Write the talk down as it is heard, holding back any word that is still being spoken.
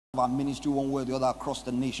our ministry one way or the other across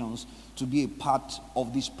the nations to be a part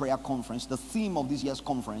of this prayer conference. The theme of this year's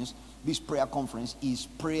conference, this prayer conference, is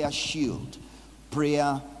Prayer Shield.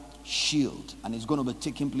 Prayer Shield. And it's going to be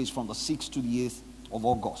taking place from the 6th to the 8th of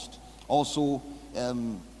August. Also,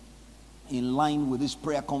 in line with this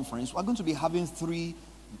prayer conference, we're going to be having three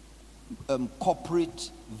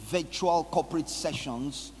virtual corporate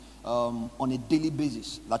sessions on a daily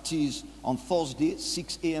basis. That is on Thursday,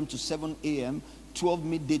 6 a.m. to 7 a.m., 12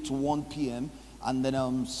 midday to 1 p.m., and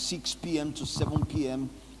then 6 p.m. to 7 p.m.,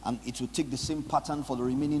 and it will take the same pattern for the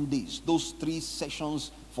remaining days. Those three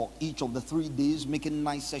sessions for each of the 3 days, making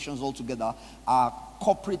 9 sessions altogether, are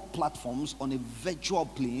corporate platforms on a virtual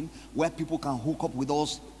plane where people can hook up with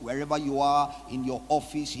us wherever you are, in your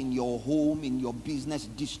office, in your home, in your business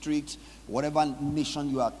district, whatever nation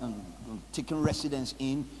you are taking residence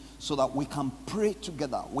in, so that we can pray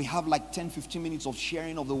together. We have like 10-15 minutes of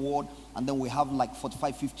sharing of the word, and then we have like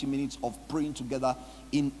 45-50 minutes of praying together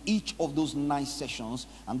in each of those 9 sessions,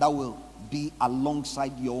 and that will be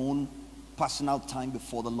alongside your own personal time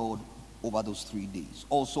before the Lord over those 3 days.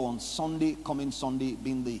 Also on Sunday, coming Sunday,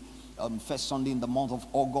 being the first Sunday in the month of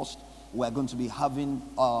August, we're going to be having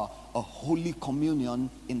a Holy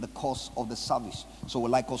Communion in the course of the service. So we'd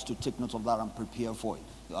like us to take note of that and prepare for it.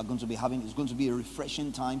 Are going to be having, it's going to be a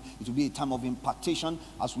refreshing time. It will be a time of impartation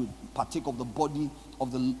as we partake of the body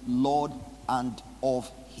of the Lord and of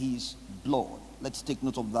his blood. Let's take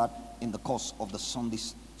note of that in the course of the Sunday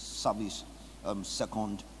service,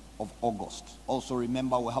 2nd of August. Also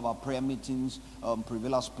remember, we have our prayer meetings,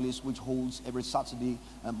 Prevailers Place, which holds every Saturday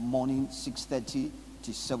morning, 6:30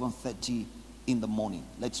 to 7:30 in the morning.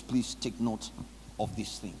 Let's please take note of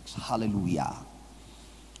these things. Hallelujah.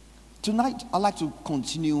 Tonight, I'd like to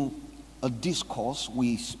continue a discourse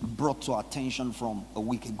we brought to our attention from a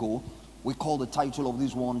week ago. We call the title of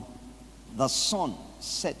this one, The Son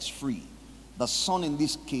Sets Free. The Son in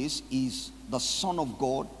this case is the Son of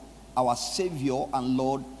God, our Savior and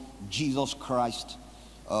Lord, Jesus Christ,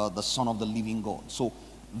 the Son of the living God. So,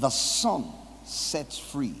 the Son sets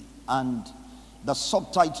free. And the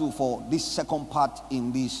subtitle for this second part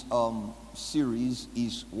in this series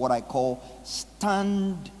is what I call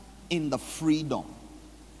Stand in the Freedom.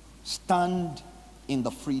 Stand in the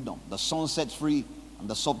freedom. The Son sets free, and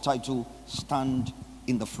the subtitle, Stand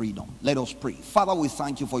in the Freedom. Let us pray. Father, we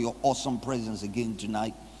thank you for your awesome presence again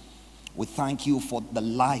tonight. We thank you for the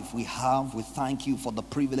life we have. We thank you for the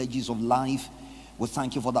privileges of life. We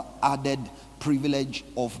thank you for the added privilege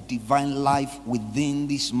of divine life within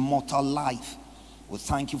this mortal life. We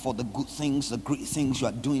thank you for the good things, the great things you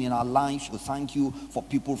are doing in our lives. We thank you for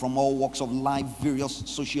people from all walks of life, various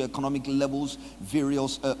socioeconomic levels,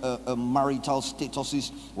 various marital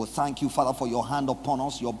statuses. We thank you, Father, for your hand upon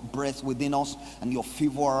us, your breath within us, and your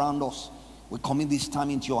favor around us. We commit this time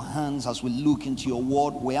into your hands as we look into your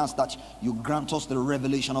word. We ask that you grant us the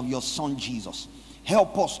revelation of your Son, Jesus.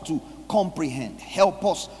 Help us to comprehend. Help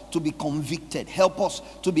us to be convicted. Help us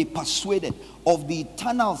to be persuaded of the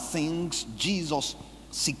eternal things Jesus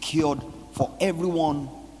secured for everyone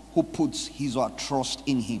who puts his or her trust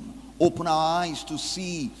in him. Open our eyes to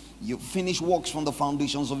see your finished works from the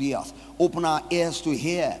foundations of the earth. Open our ears to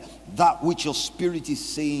hear that which your Spirit is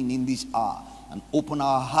saying in this hour. And open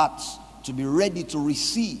our hearts to be ready to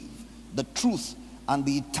receive the truth and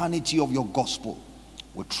the eternity of your gospel.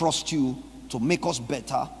 We trust you to make us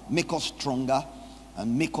better, make us stronger,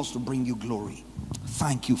 and make us to bring you glory.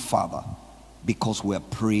 Thank you, Father, because we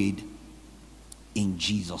have prayed in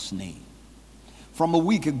Jesus' name. From a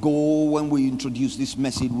week ago, when we introduced this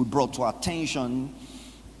message, we brought to our attention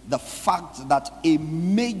the fact that a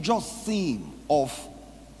major theme of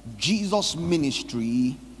Jesus'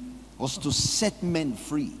 ministry was to set men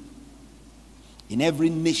free. In every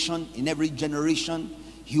nation, in every generation,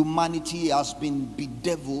 humanity has been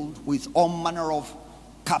bedeviled with all manner of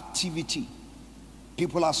captivity.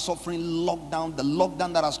 People are suffering lockdown. The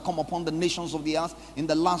lockdown that has come upon the nations of the earth in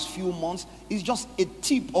the last few months is just a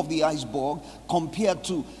tip of the iceberg compared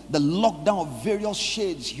to the lockdown of various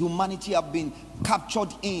shades humanity have been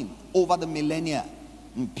captured in over the millennia.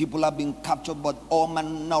 And people have been captured by all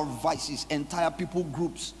manner of vices, entire people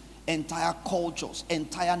groups, entire cultures,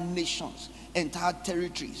 entire nations, entire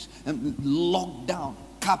territories, and locked down,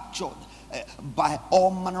 captured by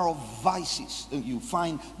all manner of vices. You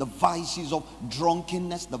find the vices of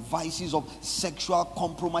drunkenness, the vices of sexual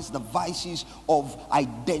compromise, the vices of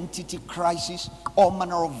identity crisis, all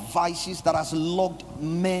manner of vices that has locked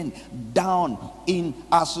men down in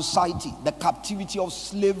our society. The captivity of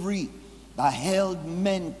slavery that held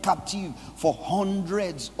men captive for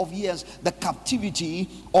hundreds of years. The captivity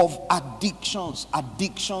of addictions,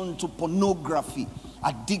 addiction to pornography,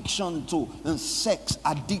 addiction to sex,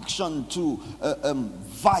 addiction to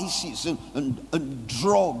vices and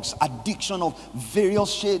drugs, addiction of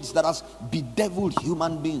various shades that has bedeviled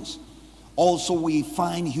human beings. Also, we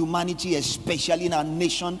find humanity, especially in our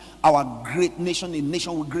nation, our great nation, a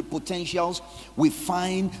nation with great potentials. We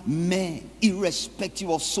find men, irrespective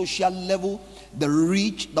of social level, the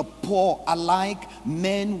rich, the poor alike,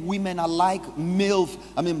 men, women alike,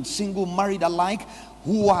 single, married alike,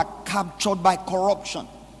 who are captured by corruption.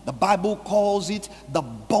 The Bible calls it the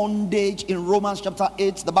bondage in Romans chapter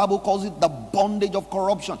 8. The Bible calls it the bondage of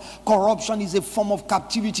corruption. Corruption is a form of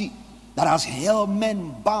captivity that has held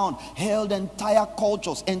men bound, held entire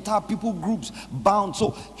cultures, entire people groups bound. So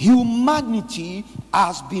humanity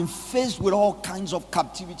has been faced with all kinds of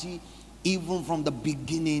captivity even from the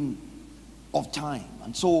beginning of time.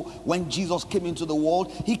 And so when Jesus came into the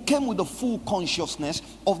world, he came with the full consciousness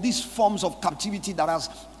of these forms of captivity that has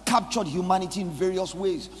captured humanity in various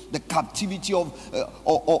ways. The captivity of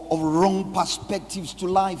wrong perspectives to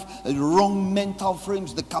life, wrong mental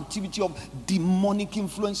frames, the captivity of demonic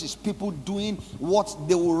influences, people doing what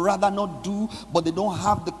they would rather not do, but they don't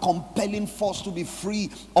have the compelling force to be free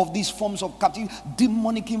of these forms of captivity.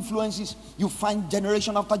 Demonic influences, you find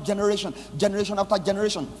generation after generation, generation after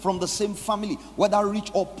generation from the same family, whether rich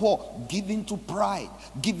or poor, giving to pride,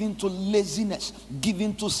 giving to laziness,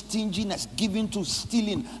 giving to stinginess, giving to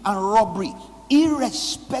stealing and robbery,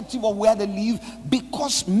 irrespective of where they live,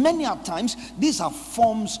 because many a times these are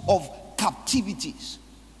forms of captivities,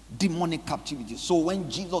 demonic captivities. So when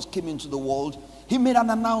Jesus came into the world, he made an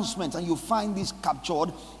announcement, and you find this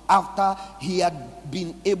captured after he had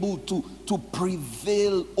been able to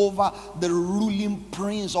prevail over the ruling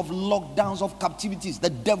prince of lockdowns of captivities, the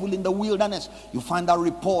devil in the wilderness. You find that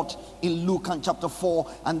report in Luke and chapter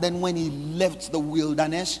 4. And then when he left the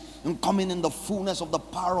wilderness and coming in the fullness of the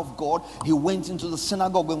power of God, he went into the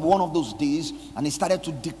synagogue in one of those days and he started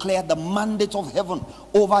to declare the mandate of heaven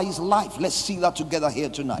over his life. Let's see that together here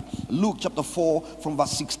tonight. Luke chapter 4 from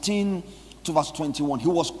verse 16 to verse 21. He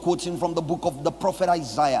was quoting from the book of the prophet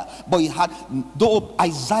Isaiah, but though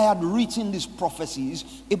Isaiah had written these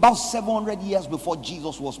prophecies about 700 years before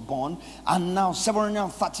Jesus was born, and now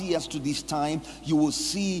 730 years to this time, you will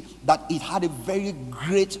see that it had a very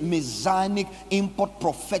great messianic import,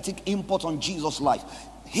 prophetic import on Jesus' life.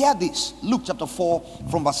 Hear this, Luke chapter 4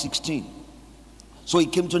 from verse 16. So he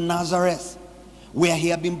came to Nazareth, where he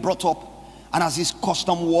had been brought up. And as his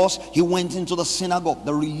custom was, he went into the synagogue,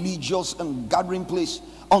 the religious and gathering place,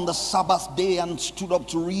 on the Sabbath day and stood up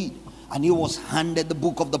to read. And he was handed the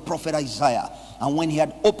book of the prophet Isaiah. And when he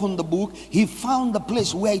had opened the book, he found the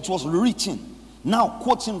place where it was written. Now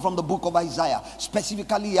quoting from the book of Isaiah,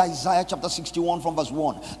 specifically Isaiah chapter 61 from verse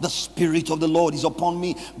 1. The Spirit of the Lord is upon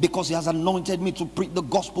me, because he has anointed me to preach the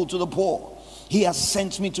gospel to the poor. He has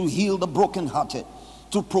sent me to heal the brokenhearted,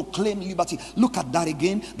 to proclaim liberty. Look at that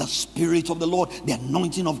again. The Spirit of the Lord, the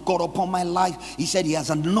anointing of God upon my life. He said he has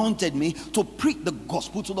anointed me to preach the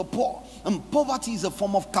gospel to the poor. And poverty is a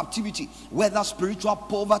form of captivity, whether spiritual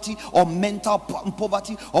poverty or mental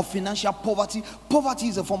poverty or financial poverty. Poverty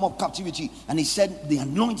is a form of captivity. And he said the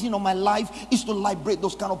anointing of my life is to liberate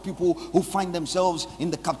those kind of people who find themselves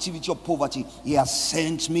in the captivity of poverty. He has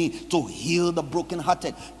sent me to heal the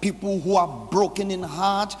brokenhearted. People who are broken in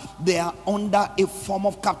heart, they are under a form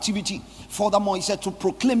of captivity. Furthermore, he said to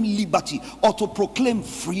proclaim liberty, or to proclaim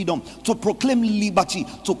freedom, to proclaim liberty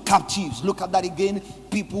to captives. Look at that again.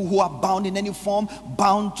 People who are bound in any form,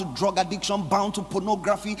 bound to drug addiction, bound to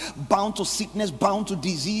pornography, bound to sickness, bound to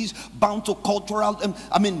disease, bound to cultural,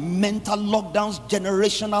 mental lockdowns,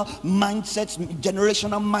 generational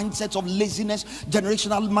mindsets of laziness,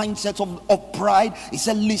 generational mindsets of pride. He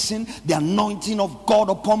said, listen, the anointing of God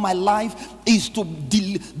upon my life is to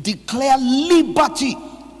declare liberty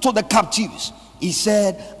to the captives. He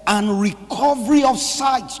said, and recovery of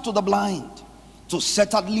sight to the blind, to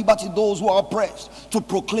set at liberty those who are oppressed, to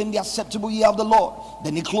proclaim the acceptable year of the Lord.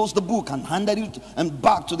 Then he closed the book and handed it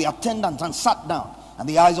back to the attendant and sat down. And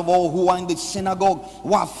the eyes of all who were in the synagogue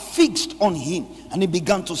were fixed on him. And he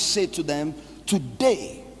began to say to them,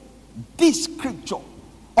 today, this scripture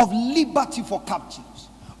of liberty for captives,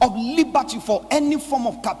 of liberty for any form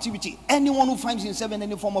of captivity, anyone who finds himself in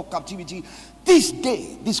any form of captivity, this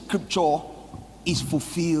day, this scripture is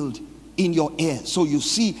fulfilled in your ears. So you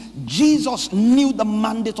see, Jesus knew the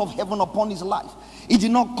mandate of heaven upon his life. He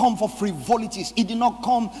did not come for frivolities. He did not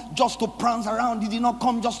come just to prance around. He did not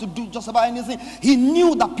come just to do just about anything. He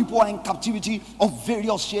knew that people are in captivity of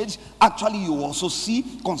various shades. Actually, you also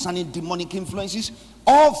see concerning demonic influences,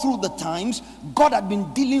 All through the times, God had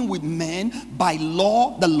been dealing with men by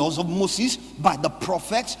law, the laws of Moses, by the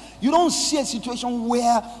prophets. You don't see a situation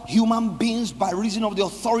where human beings, by reason of the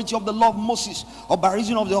authority of the law of Moses, or by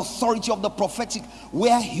reason of the authority of the prophetic,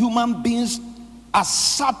 where human beings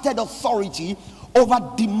asserted authority over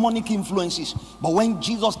demonic influences. But when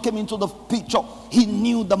Jesus came into the picture, he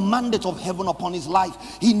knew the mandate of heaven upon his life.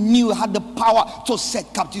 He knew he had the power to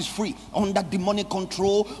set captives free under demonic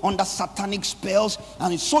control, under satanic spells.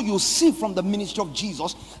 And so you see from the ministry of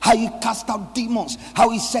Jesus how he cast out demons, how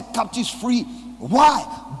he set captives free.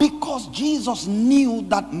 Why? Because Jesus knew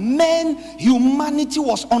that humanity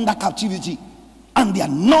was under captivity, and the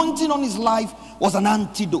anointing on his life was an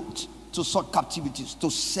antidote to such captivities,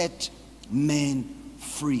 to set men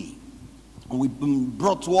free. We've been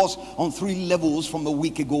brought to us on 3 levels from a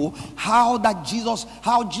week ago how Jesus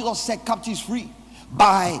set captives free.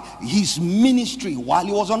 By his ministry while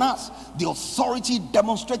he was on earth, the authority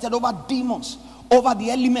demonstrated over demons, over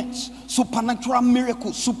the elements, supernatural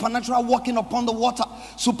miracles, supernatural walking upon the water,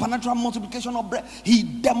 supernatural multiplication of bread. He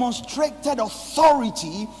demonstrated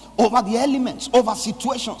authority over the elements, over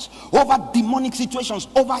situations, over demonic situations,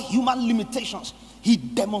 over human limitations. He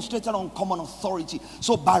demonstrated uncommon authority.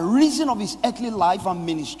 So by reason of his earthly life and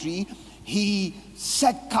ministry, he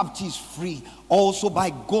set captives free. Also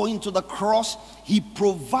by going to the cross, he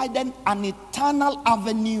provided an eternal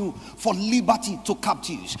avenue for liberty to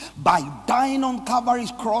captives. By dying on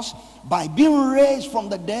Calvary's cross, by being raised from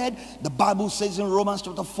the dead, the Bible says in Romans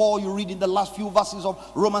chapter 4, you read in the last few verses of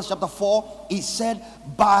Romans chapter 4, he said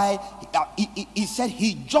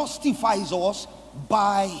he justifies us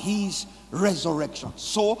by his resurrection.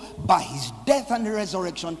 So by his death and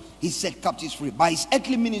resurrection, he set captives free. By his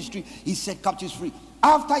earthly ministry, he set captives free.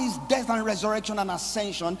 After his death and resurrection and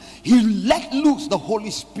ascension, he let loose the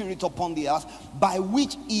Holy Spirit upon the earth, by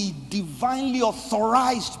which he divinely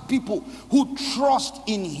authorized people who trust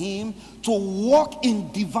in him to walk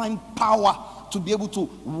in divine power, to be able to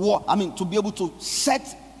walk, to be able to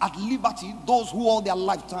set at liberty those who all their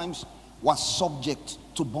lifetimes were subject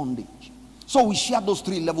to bondage. So we shared those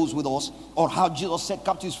 3 levels with us, or how Jesus set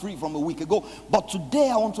captives free from a week ago. But today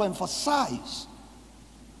I want to emphasize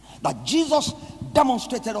that Jesus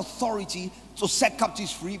demonstrated authority to set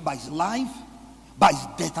captives free by his life, by his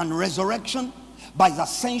death and resurrection, by his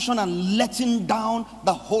ascension and letting down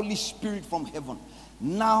the Holy Spirit from heaven.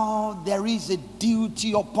 Now there is a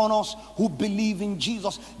duty upon us who believe in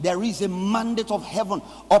Jesus. There is a mandate of heaven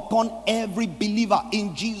upon every believer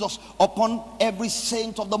in Jesus, upon every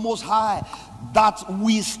saint of the Most High, that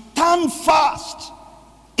we stand fast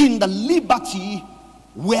in the liberty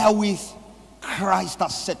wherewith Christ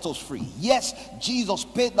has set us free. Yes, Jesus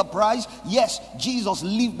paid the price. Yes, Jesus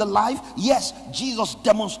lived the life. Yes, Jesus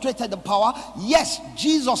demonstrated the power. Yes,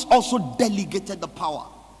 Jesus also delegated the power.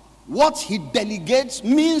 What he delegates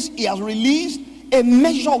means he has released a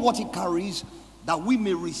measure of what he carries, that we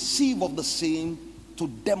may receive of the same, to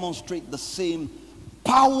demonstrate the same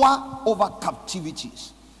power over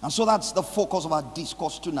captivities. And so that's the focus of our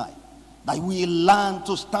discourse tonight, that we learn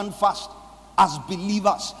to stand fast as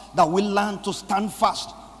believers, that we learn to stand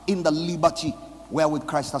fast in the liberty wherewith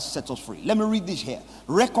Christ has set us free. Let me read this here.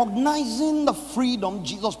 Recognizing the freedom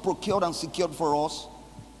Jesus procured and secured for us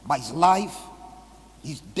by his life,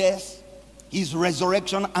 his death, his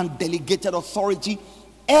resurrection, and delegated authority,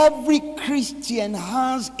 every Christian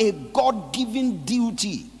has a God-given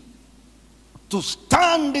duty to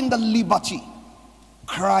stand in the liberty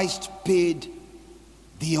Christ paid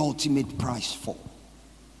the ultimate price for.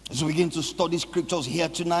 As we begin to study scriptures here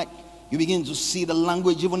tonight, you begin to see the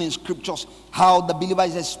language even in scriptures, how the believer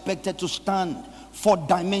is expected to stand. 4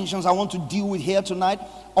 dimensions I want to deal with here tonight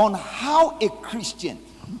on how a Christian,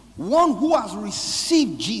 one who has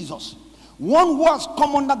received Jesus, one who has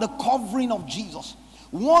come under the covering of Jesus,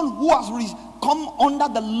 one who has come under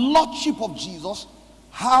the lordship of Jesus,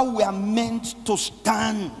 how we are meant to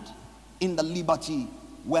stand in the liberty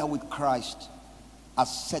wherewith Christ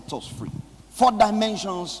has set us free. 4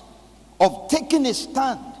 dimensions of taking a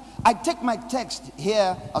stand. I take my text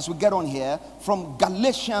here as we get on here from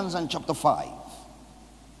Galatians and chapter 5.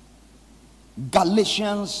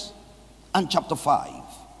 Galatians and chapter 5.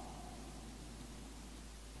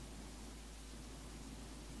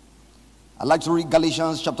 I'd like to read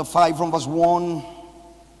Galatians chapter 5 from verse 1.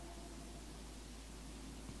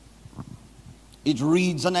 It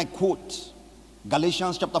reads, and I quote,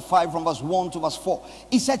 Galatians chapter 5 from verse 1 to verse 4.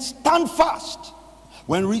 It said, stand fast.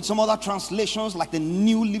 When we read some other translations, like the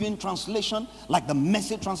New Living Translation, like the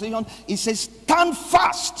Message translation, it says stand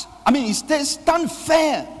fast. It says stand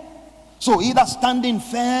firm. So either standing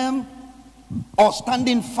firm or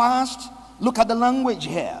standing fast, Look at the language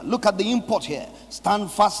here. Look at the import here.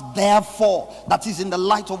 Stand fast, therefore. That is in the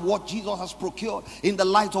light of what Jesus has procured, in the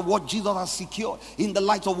light of what Jesus has secured, in the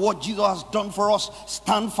light of what Jesus has done for us.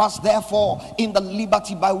 Stand fast, therefore, in the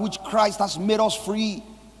liberty by which Christ has made us free.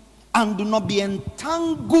 And do not be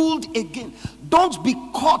entangled again. Don't be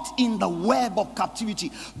caught in the web of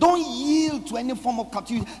captivity. Don't yield to any form of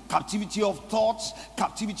captivity. Captivity of thoughts,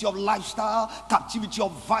 captivity of lifestyle, captivity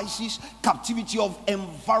of vices, captivity of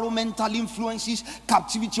environmental influences,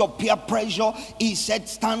 captivity of peer pressure. He said,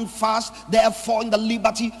 stand fast, therefore, in the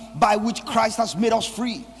liberty by which Christ has made us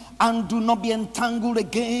free. And do not be entangled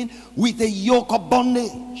again with a yoke of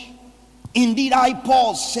bondage. Indeed, I,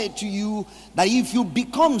 Paul, said to you that if you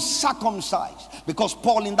become circumcised, because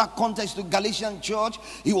Paul in that context, the Galatian church,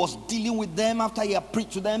 he was dealing with them after he had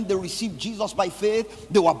preached to them. They received Jesus by faith.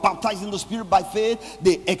 They were baptized in the Spirit by faith.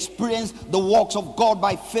 They experienced the works of God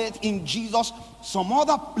by faith in Jesus. Some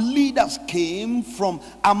other leaders came from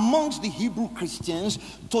amongst the Hebrew Christians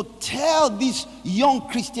to tell these young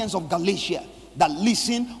Christians of Galatia that,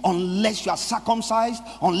 listen, unless you are circumcised,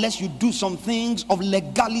 unless you do some things of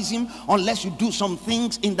legalism, unless you do some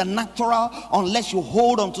things in the natural, unless you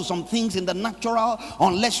hold on to some things in the natural,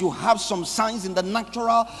 unless you have some signs in the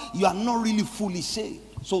natural, you are not really fully saved.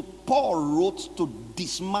 So Paul wrote to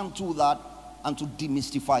dismantle that and to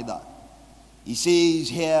demystify that. He says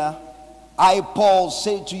here, I, Paul,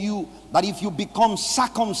 say to you that if you become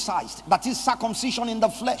circumcised, that is circumcision in the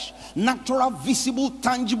flesh, natural, visible,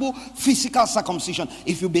 tangible, physical circumcision.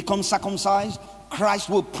 If you become circumcised, Christ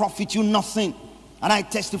will profit you nothing. And I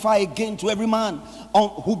testify again to every man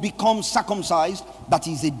who becomes circumcised that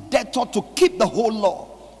he is a debtor to keep the whole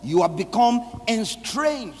law. You have become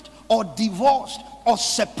estranged or divorced or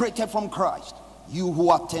separated from Christ. You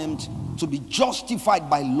who attempt to be justified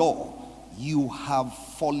by law, you have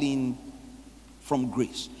fallen from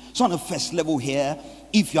grace. So on the first level here,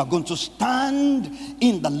 if you are going to stand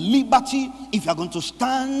in the liberty, if you are going to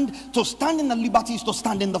stand in the liberty is to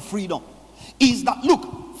stand in the freedom. Is that,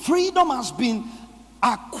 look, freedom has been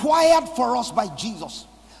acquired for us by Jesus.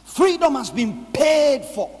 Freedom has been paid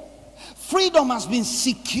for. Freedom has been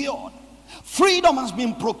secured. Freedom has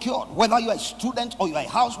been procured. Whether you are a student or you are a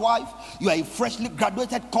housewife, you are a freshly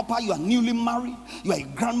graduated couple, you are newly married, you are a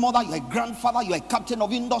grandmother, you are a grandfather, you are a captain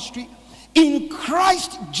of industry. In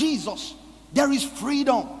Christ Jesus, there is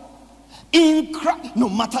freedom. In Christ, no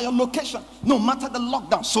matter your location, no matter the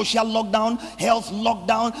lockdown, social lockdown, health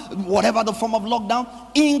lockdown, whatever the form of lockdown,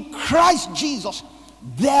 in Christ Jesus,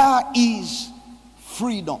 there is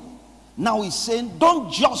freedom. Now he's saying, don't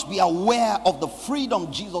just be aware of the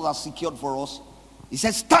freedom Jesus has secured for us. He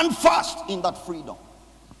says, stand fast in that freedom.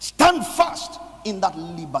 Stand fast in that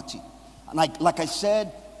liberty. And like I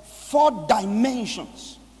said, 4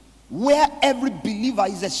 dimensions where every believer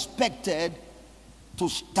is expected to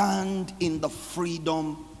stand in the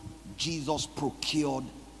freedom Jesus procured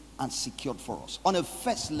and secured for us. On a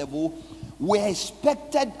first level, we're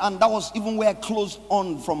expected, and that was even where I closed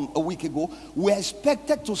on from a week ago, we're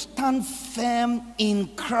expected to stand firm in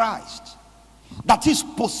Christ. That is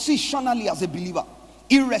positionally as a believer,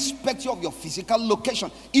 irrespective of your physical location,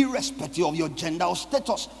 irrespective of your gender or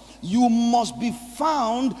status. You must be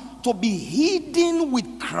found to be hidden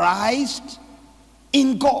with Christ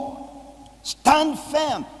in God. Stand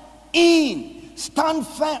firm in, stand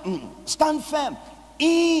firm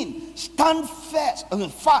in, stand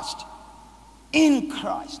fast in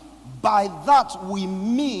Christ. By that we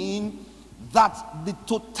mean that the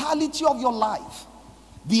totality of your life,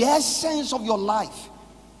 the essence of your life,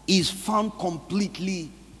 is found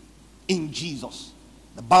completely in Jesus.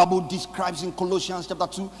 The Bible describes in Colossians chapter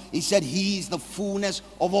 2, it said he is the fullness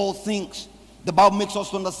of all things. The Bible makes us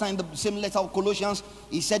to understand the same letter of Colossians.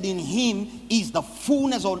 He said in him is the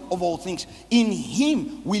fullness of all things. In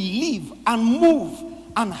him we live and move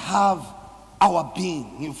and have our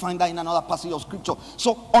being. You find that in another passage of scripture.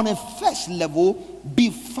 So on a first level, be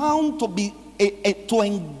found to be to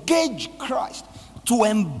engage Christ, to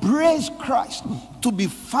embrace Christ, to be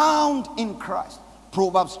found in Christ.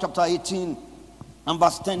 Proverbs chapter 18 and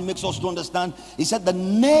verse 10 makes us to understand. He said the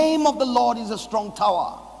name of the Lord is a strong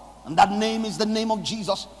tower, and that name is the name of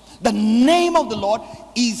Jesus. The name of the Lord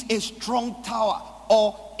is a strong tower,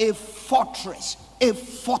 or a fortress, a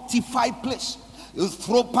fortified place. You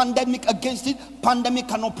throw pandemic against it, pandemic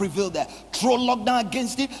cannot prevail there. Throw lockdown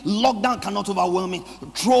against it, lockdown cannot overwhelm it.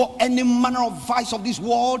 Throw any manner of vice of this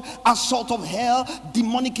world, assault of hell,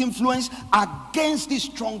 demonic influence against this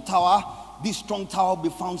strong tower will be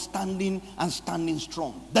found standing and standing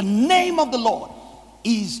strong. The name of the Lord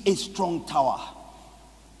is a strong tower.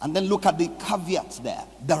 And then look at the caveats there.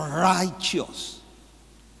 The righteous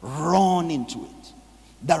run into it.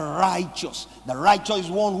 The righteous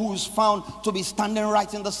is one who is found to be standing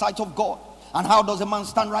right in the sight of God. And how does a man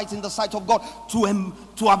stand right in the sight of God?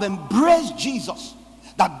 To have embraced Jesus.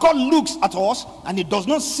 That God looks at us and he does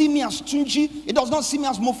not see me as Tunji, he does not see me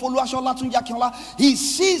as Mofolu Ashola Tunji Akinola. He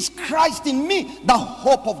sees Christ in me, the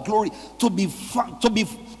hope of glory.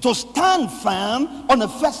 To stand firm on the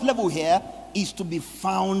first level here is to be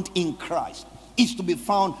found in Christ. Is to be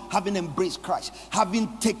found having embraced Christ,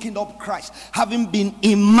 having taken up Christ, having been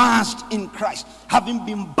immersed in Christ, having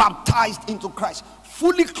been baptized into Christ,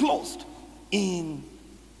 fully clothed in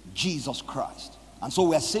Jesus Christ. And so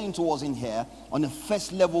we are saying to us in here, on the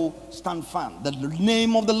first level, stand firm. The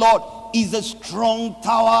name of the Lord is a strong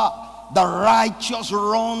tower. The righteous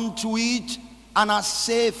run to it and are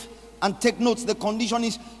safe. And take notes, the condition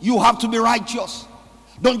is you have to be righteous.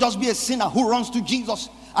 Don't just be a sinner who runs to Jesus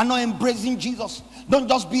and not embracing Jesus. Don't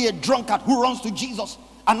just be a drunkard who runs to Jesus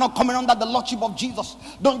and not coming under the lordship of Jesus.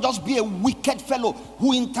 Don't just be a wicked fellow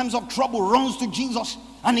who in times of trouble runs to Jesus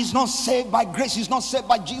and is not saved by grace, is not saved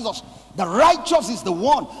by Jesus. The righteous is the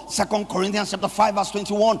one. 2 Corinthians chapter 5 verse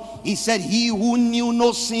 21, he said, he who knew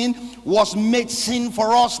no sin was made sin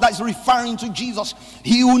for us. That is referring to Jesus.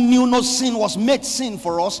 He who knew no sin was made sin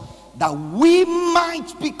for us, that we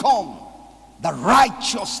might become the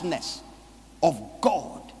righteousness of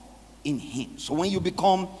God in him. So when you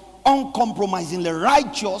become uncompromisingly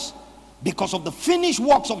righteous because of the finished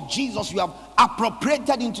works of Jesus you have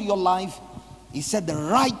appropriated into your life, he said the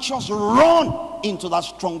righteous run into that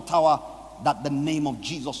strong tower that the name of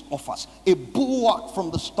Jesus offers, a bulwark from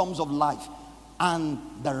the storms of life, and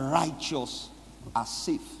the righteous are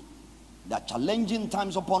safe. There are challenging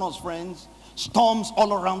times upon us, friends. Storms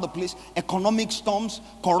all around the place. Economic storms,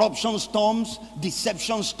 corruption storms,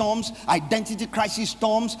 deception storms, identity crisis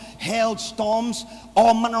storms, health storms,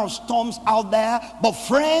 all manner of storms out there. But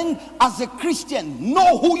friend, as a Christian,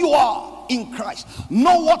 know who you are in Christ.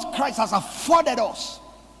 Know what Christ has afforded us.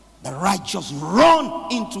 The righteous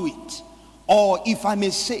run into it. Or if I may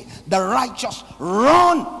say, the righteous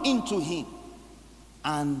run into him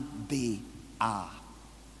and they are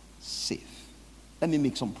safe. Let me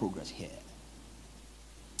make some progress here.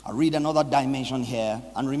 I'll read another dimension here.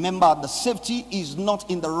 And remember, the safety is not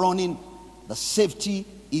in the running. The safety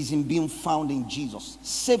is in being found in Jesus.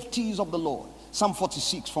 Safety is of the Lord. Psalm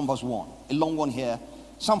 46 from verse 1. A long one here.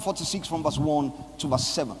 Psalm 46 from verse 1 to verse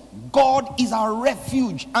 7. God is our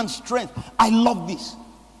refuge and strength. I love this.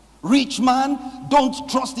 Rich man, don't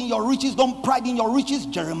trust in your riches, don't pride in your riches.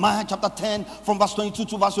 Jeremiah chapter 10 from verse 22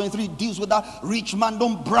 to verse 23 deals with that. Rich man,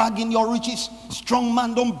 don't brag in your riches. Strong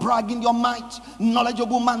man, don't brag in your might.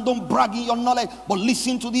 Knowledgeable man, don't brag in your knowledge. But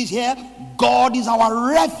listen to this here. God is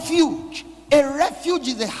our refuge. A refuge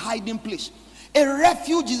is a hiding place. A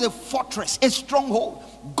refuge is a fortress, a stronghold.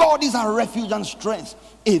 God is our refuge and strength,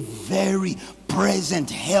 a very present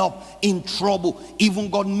help in trouble. Even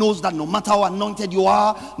God knows that no matter how anointed you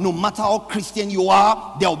are, no matter how Christian you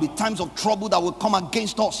are, there will be times of trouble that will come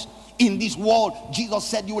against us. In this world, Jesus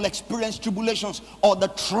said you will experience tribulations or the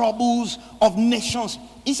troubles of nations.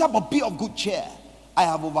 He said, but be of good cheer. I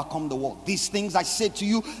have overcome the world. These things I say to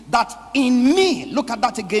you, that in me, look at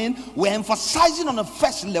that again, we're emphasizing on the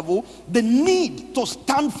first level the need to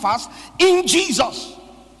stand fast in Jesus.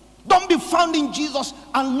 Don't be found in Jesus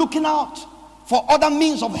and looking out for other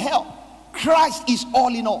means of help. Christ is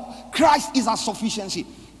all in all. Christ is our sufficiency.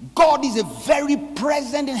 God is a very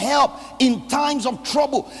present help in times of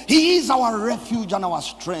trouble. He is our refuge and our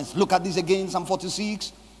strength. Look at this again, Psalm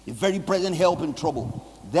 46. A very present help in trouble.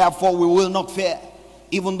 Therefore we will not fear,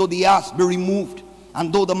 even though the earth be removed,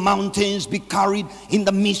 and though the mountains be carried in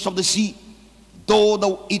the midst of the sea,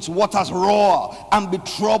 though its waters roar and be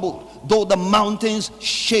troubled, though the mountains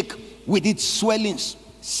shake with its swellings.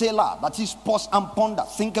 Selah, that is pause and ponder.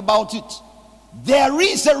 Think about it. There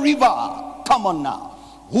is a river, come on now,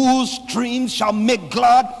 whose streams shall make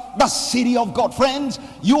glad the city of God. Friends,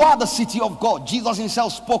 you are the city of God. Jesus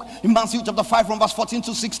himself spoke in Matthew chapter 5 from verse 14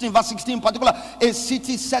 to 16, verse 16 in particular. A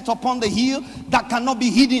city set upon the hill that cannot be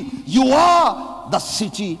hidden. You are the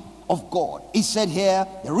city of God. He said here,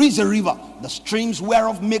 there is a river, the streams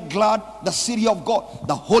whereof make glad the city of God,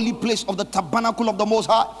 the holy place of the tabernacle of the Most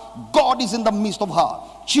High. God is in the midst of her.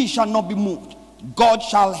 She shall not be moved. God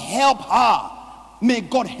shall help her. May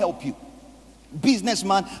God help you.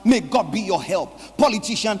 Businessman, may God be your help.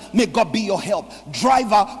 Politician, may God be your help.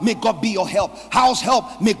 Driver, may God be your help. House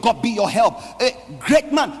help, may God be your help.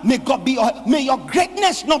 Great man, may God be your help. May your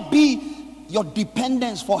greatness not be your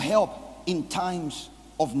dependence for help in times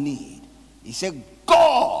of need. He said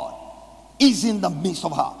God is in the midst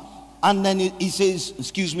of her. And then he says,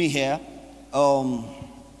 excuse me here,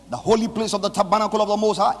 the holy place of the tabernacle of the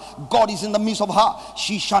Most High. God is in the midst of her.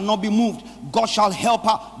 She shall not be moved. God shall help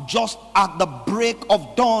her just at the break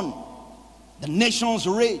of dawn. The nations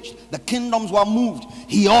raged. The kingdoms were moved.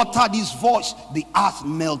 He uttered his voice. The earth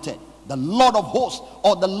melted. The Lord of hosts,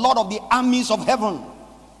 or the Lord of the armies of heaven,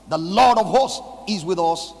 the Lord of hosts is with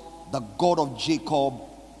us. The God of Jacob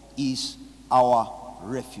is our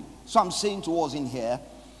refuge. So I'm saying to us in here,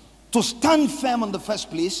 to stand firm in the first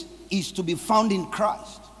place is to be found in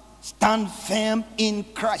Christ. Stand firm in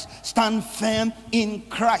Christ. Stand firm in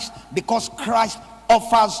Christ, because Christ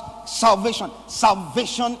offers salvation.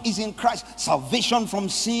 Salvation is in Christ. Salvation from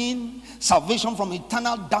sin, salvation from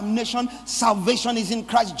eternal damnation. Salvation is in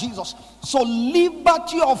Christ Jesus. So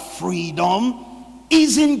liberty or freedom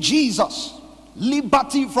is in Jesus.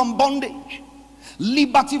 Liberty from bondage,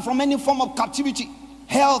 liberty from any form of captivity,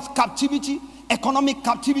 health captivity, economic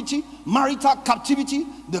captivity, marital captivity,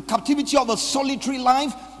 the captivity of a solitary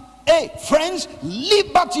life. Hey friends,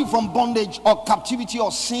 liberty from bondage or captivity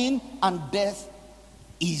or sin and death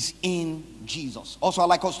is in Jesus. Also, I'd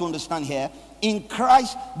like us to understand here, in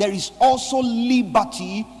Christ there is also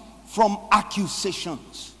liberty from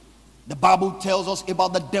accusations. The Bible tells us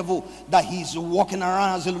about the devil, that he's walking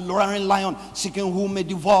around as a roaring lion, seeking whom may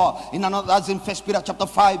devour. In another, that's in 1 Peter chapter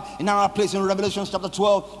 5. In another place in Revelation chapter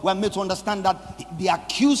 12, we're made to understand that the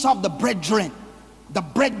accuser of the brethren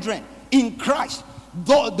in Christ,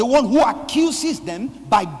 the one who accuses them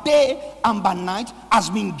by day and by night, has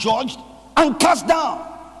been judged and cast down.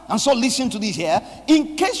 And so listen to this here.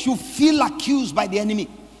 In case you feel accused by the enemy,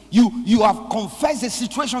 you have confessed the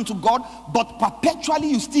situation to God, but perpetually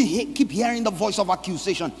you still keep hearing the voice of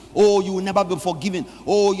accusation. Oh, you will never be forgiven.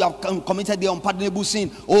 Oh, you have committed the unpardonable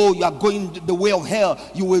sin. Oh, you are going the way of hell.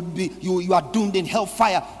 You are doomed in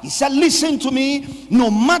hellfire. He said, listen to me.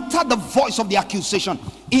 No matter the voice of the accusation,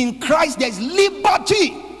 in Christ there is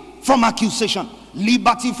liberty from accusation,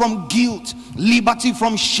 liberty from guilt, liberty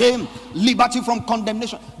from shame, liberty from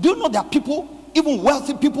condemnation. Do you know there are people, even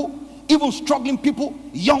wealthy people, even struggling people,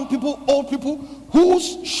 young people, old people,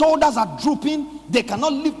 whose shoulders are drooping? They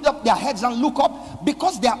cannot lift up their heads and look up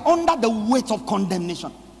because they are under the weight of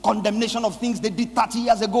condemnation. Condemnation of things they did 30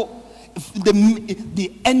 years ago.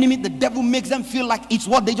 The enemy, the devil, makes them feel like it's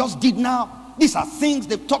what they just did now. These are things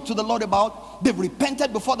they've talked to the Lord about, they've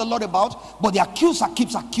repented before the Lord about, but the accuser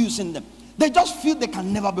keeps accusing them. They just feel they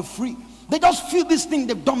can never be free. They just feel this thing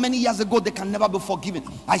they've done many years ago, they can never be forgiven.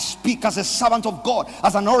 I speak as a servant of God,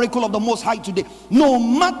 as an oracle of the Most High today. No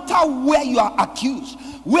matter where you are accused,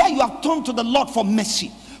 where you have turned to the Lord for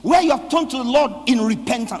mercy, where you have turned to the Lord in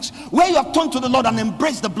repentance, where you have turned to the Lord and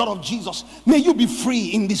embraced the blood of Jesus, may you be free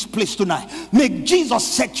in this place tonight. May Jesus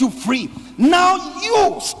set you free. Now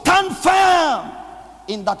you stand firm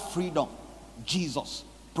in that freedom Jesus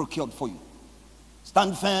procured for you.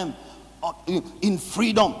 Stand firm in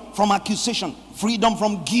freedom from accusation, freedom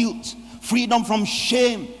from guilt, freedom from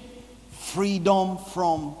shame, freedom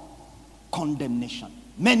from condemnation.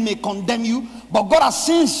 Men may condemn you, but God has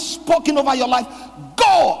since spoken over your life.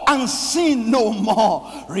 Go and sin no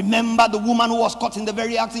more. Remember the woman who was caught in the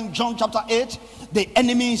very act in John chapter 8. The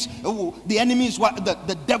enemies were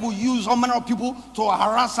the devil used all manner of people to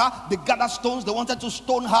harass her. They gathered stones, they wanted to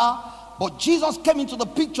stone her, but Jesus came into the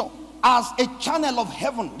picture as a channel of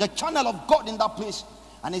heaven, the channel of God in that place.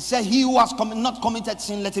 And he said, he who has not committed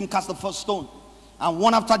sin, let him cast the first stone. And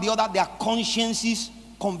one after the other, their consciences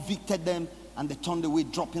convicted them, and they turned away,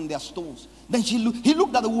 dropping their stones. Then he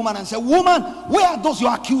looked at the woman and said, woman, where are those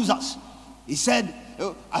your accusers? He said,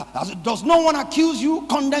 does no one accuse you,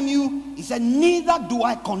 condemn you? He said, neither do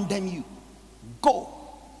I condemn you. Go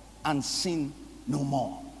and sin no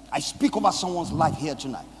more. I speak over someone's life here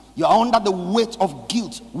tonight. You are under the weight of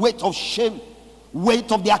guilt, weight of shame,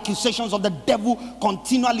 weight of the accusations of the devil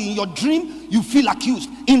continually. In your dream, you feel accused.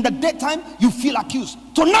 In the daytime, you feel accused.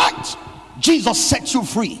 Tonight, Jesus sets you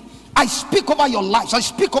free. I speak over your lives. I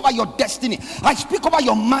speak over your destiny. I speak over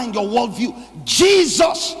your mind, your worldview.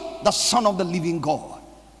 Jesus, the Son of the living God,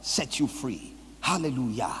 set you free.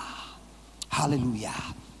 Hallelujah. Hallelujah.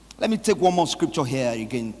 Let me take one more scripture here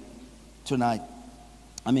again tonight.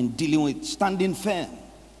 Dealing with standing firm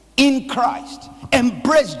in Christ.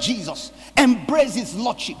 Embrace Jesus. Embrace his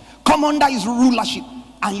lordship. Come under his rulership,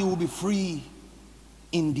 and you will be free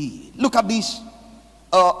indeed. Look at this.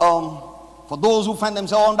 For those who find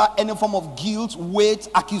themselves under any form of guilt, weight,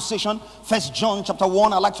 accusation, 1 John chapter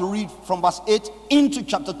 1, I'd like to read from verse 8 into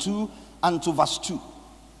chapter 2 and to verse 2.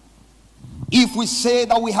 If we say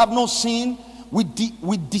that we have no sin, we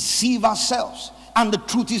deceive ourselves, and the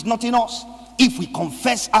truth is not in us. If we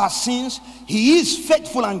confess our sins, he is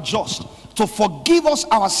faithful and just to forgive us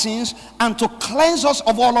our sins and to cleanse us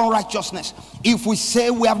of all unrighteousness. If we say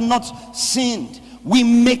we have not sinned, we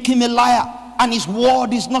make him a liar, and his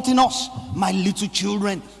word is not in us. My little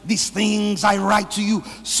children, these things I write to you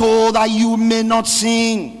so that you may not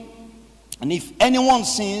sin. And if anyone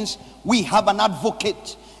sins, we have an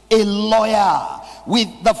advocate, a lawyer with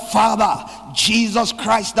the Father, Jesus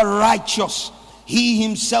Christ the righteous. He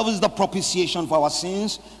himself is the propitiation for our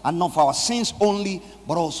sins, and not for our sins only,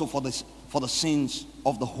 but also for the sins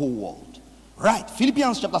of the whole world. Right,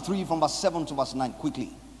 Philippians chapter 3 from verse 7 to verse 9,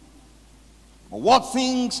 quickly. But what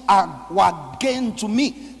things were gain to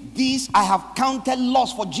me, these I have counted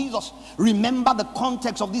loss for Jesus. Remember the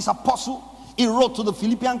context of this apostle. He wrote to the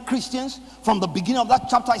Philippian Christians. From the beginning of that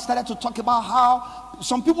chapter, I started to talk about how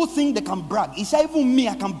some people think they can brag. He said, even me,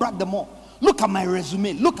 I can brag them all. Look at my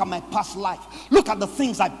resume. Look at my past life. Look at the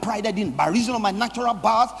things I prided in by reason of my natural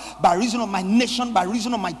birth, by reason of my nation, by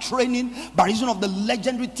reason of my training, by reason of the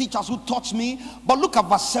legendary teachers who taught me. But look at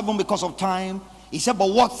verse 7 because of time. He said, but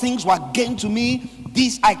what things were gain to me,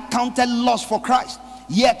 these I counted loss for Christ.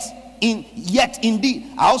 Yet indeed,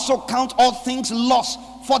 I also count all things loss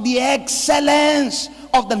for the excellence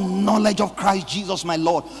of the knowledge of Christ Jesus my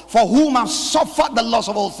Lord, for whom I've suffered the loss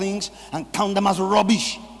of all things and count them as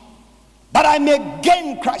rubbish, that I may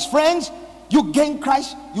gain Christ. Friends, you gain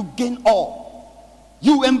Christ, you gain all.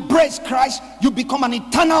 You embrace Christ, you become an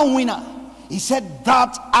eternal winner. He said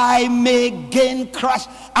that I may gain Christ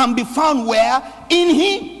and be found where? In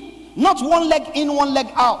him. Not one leg in, one leg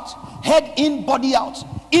out, head in, body out.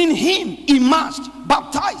 In him, immersed,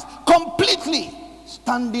 baptized, completely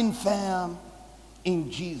standing firm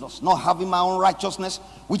in Jesus, not having my own righteousness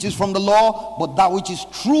which is from the law, but that which is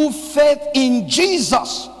true faith in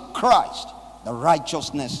Jesus Christ, the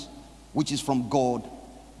righteousness which is from God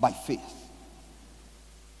by faith.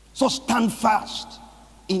 So stand fast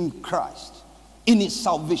in Christ, in his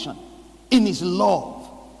salvation, in his love,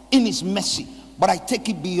 in his mercy. But I take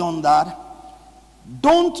it beyond that.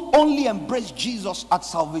 Don't only embrace Jesus at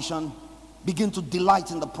salvation, begin to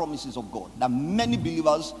delight in the promises of God. There are many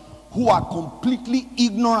believers who are completely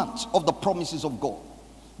ignorant of the promises of God.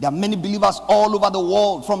 There are many believers all over the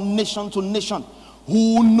world, from nation to nation,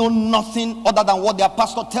 who know nothing other than what their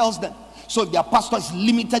pastor tells them. So if their pastor is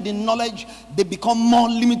limited in knowledge, they become more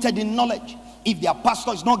limited in knowledge. If their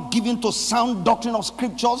pastor is not given to sound doctrine of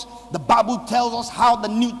scriptures, the Bible tells us how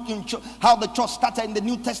the church started in the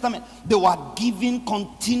New Testament. They were given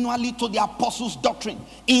continually to the apostles' doctrine,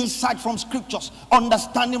 insight from scriptures,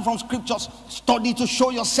 understanding from scriptures, study to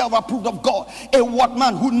show yourself approved of God, a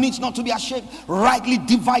workman who needs not to be ashamed, rightly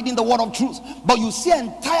dividing the word of truth. But you see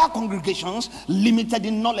entire congregations limited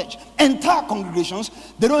in knowledge. Entire congregations,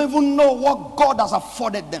 they don't even know what God has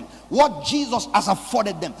afforded them, what Jesus has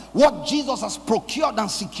afforded them, what Jesus has procured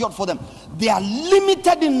and secured for them. They are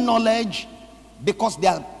limited in knowledge because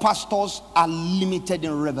their pastors are limited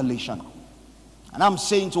in revelation. And I'm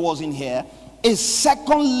saying to us in here, a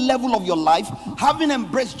second level of your life, having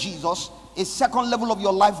embraced Jesus, a second level of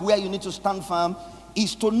your life where you need to stand firm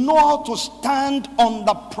is to know how to stand on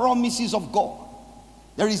the promises of God.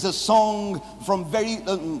 There is a song from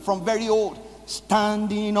very old,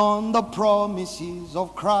 standing on the promises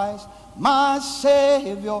of Christ my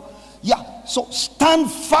Savior. Yeah, so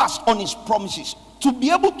stand fast on his promises. To be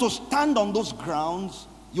able to stand on those grounds,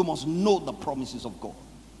 you must know the promises of God.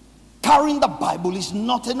 Carrying the Bible is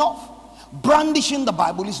not enough. Brandishing the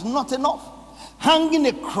Bible is not enough. Hanging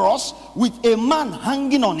a cross with a man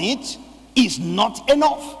hanging on it is not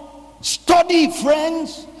enough. Study,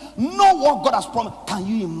 friends. Know what God has promised. Can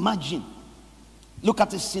you imagine? Look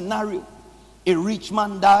at a scenario. A rich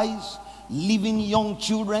man dies, leaving young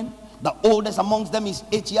children. The oldest amongst them is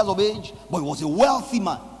 8 years of age, but he was a wealthy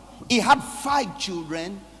man. He had 5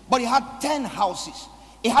 children, but he had 10 houses.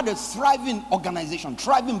 He had a thriving organization,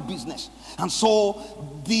 thriving business. And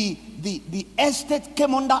so the estate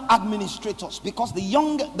came under administrators, because the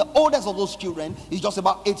oldest of those children is just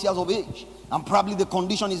about 8 years of age. And probably the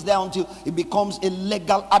condition is there until it becomes a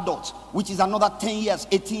legal adult, which is another 10 years,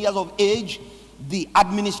 18 years of age. The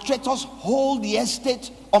administrators hold the estate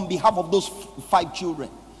on behalf of those 5 children.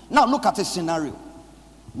 Now look at a scenario.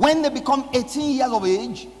 When they become 18 years of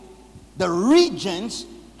age, the regents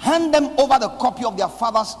hand them over the copy of their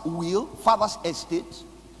father's will, father's estate.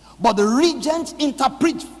 But the regents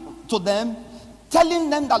interpret to them, telling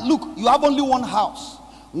them that, look, you have only 1 house.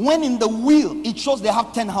 When in the will, it shows they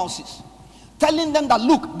have 10 houses. Telling them that,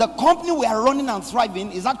 look, the company we are running and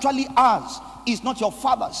thriving is actually ours. It's not your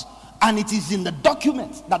father's. And it is in the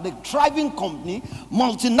documents that the thriving company,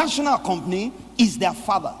 multinational company, is their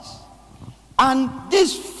father's. And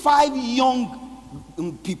these 5 young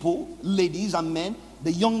people, ladies and men.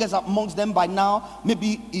 The youngest amongst them by now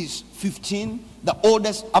maybe is 15. The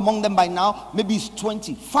oldest among them by now maybe is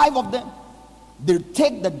 20. 5 of them. They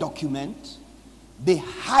take the document, they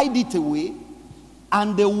hide it away,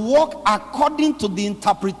 and they work according to the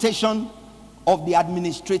interpretation of the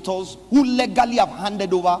administrators who legally have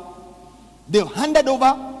handed over. They've handed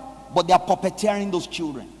over, but they are puppeteering those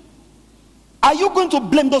children. Are you going to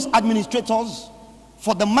blame those administrators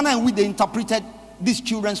for the manner in which they interpreted these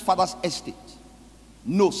children's father's estate?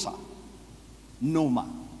 No, sir. No,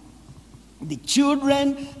 ma'am. The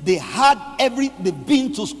children, they've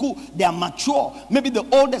been to school, they are mature. Maybe the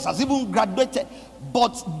oldest has even graduated,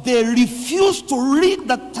 but they refuse to read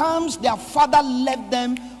the terms their father left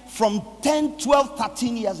them from 10, 12,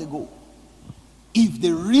 13 years ago. If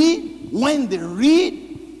they read, when they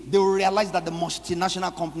read, they will realize that the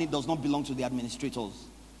multinational company does not belong to the administrators.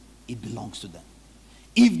 It belongs to them.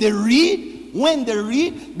 If they read, when they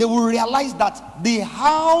read, they will realize that the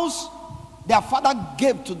house their father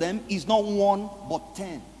gave to them is not 1 but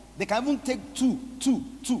 10. They can even take two,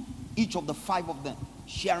 each of the 5 of them,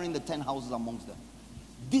 sharing the 10 houses amongst them.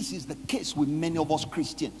 This is the case with many of us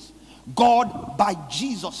Christians. God, by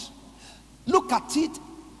Jesus, look at it.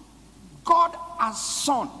 God as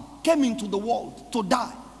Son came into the world to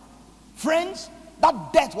die. Friends,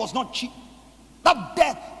 that death was not cheap. That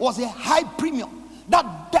death was a high premium.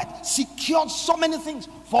 That death secured so many things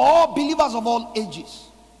for all believers of all ages.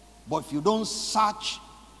 But if you don't search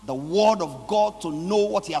the word of God to know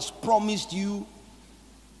what he has promised you,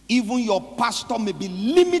 even your pastor may be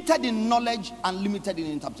limited in knowledge and limited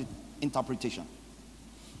in interpretation.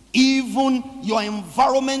 Even your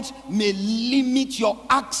environment may limit your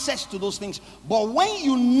access to those things. But when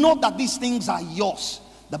you know that these things are yours,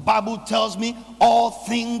 the Bible tells me all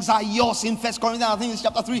things are yours. In 1 Corinthians, I think it's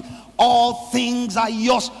chapter 3, all things are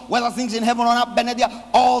yours. Whether things in heaven or not, Benedict,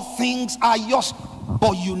 all things are yours.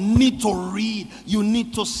 But you need to read, you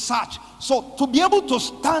need to search. So to be able to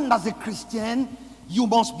stand as a Christian, you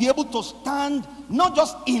must be able to stand not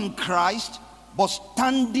just in Christ, but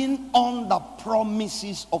standing on the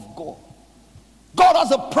promises of God. God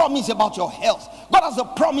has a promise about your health. God has a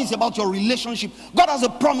promise about your relationship. God has a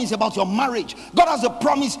promise about your marriage. God has a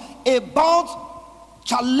promise about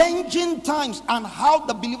challenging times and how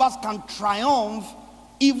the believers can triumph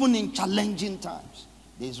even in challenging times.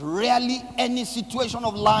 There's rarely any situation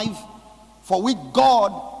of life for which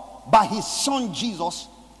God, by his Son Jesus,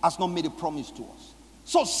 has not made a promise to us.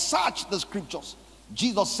 So search the scriptures.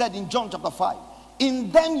 Jesus said in John chapter 5,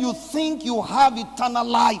 in them you think you have eternal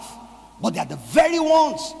life, but they are the very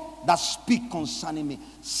ones that speak concerning me.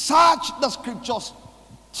 Search the scriptures.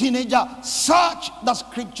 Teenager, search the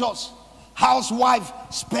scriptures. Housewife,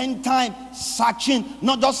 spend time searching.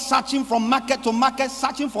 Not just searching from market to market,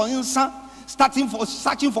 searching for incense, searching for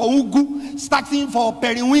ugu, searching for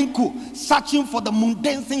periwinkle, searching for the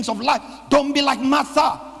mundane things of life. Don't be like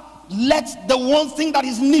Martha. Let the one thing that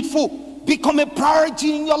is needful become a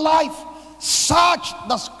priority in your life. Search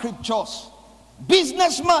the scriptures.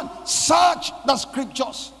 Businessman, search the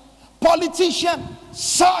scriptures. Politician,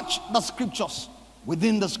 search the scriptures.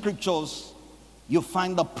 Within the scriptures, you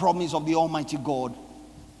find the promise of the Almighty God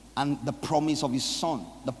and the promise of his Son,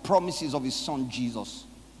 the promises of his Son Jesus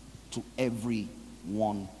to every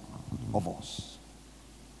one of us.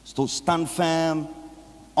 So stand firm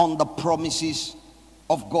on the promises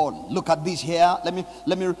of God. Look at this here.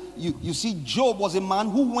 You see, Job was a man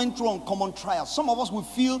who went through uncommon trials. Some of us will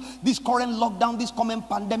feel this current lockdown, this current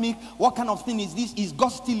pandemic, what kind of thing is this? Is God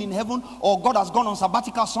still in heaven, or God has gone on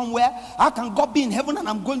sabbatical somewhere? How can God be in heaven and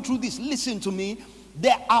I'm going through this? Listen to me.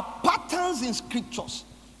 There are patterns in scriptures.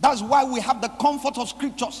 That's why we have the comfort of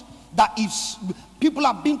scriptures, that if people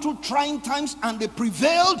have been through trying times and they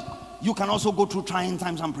prevailed, you can also go through trying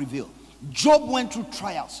times and prevail. Job went through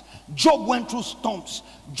trials. Job went through storms.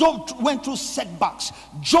 Job went through setbacks.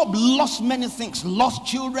 Job lost many things. Lost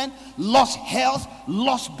children, lost health,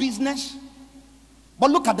 lost business.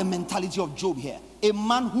 But look at the mentality of Job here. A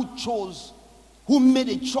man who made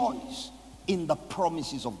a choice in the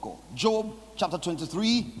promises of God. Job chapter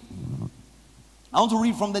 23. I want to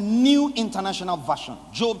read from the New International Version.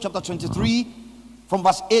 Job chapter 23 from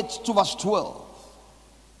verse 8 to verse 12.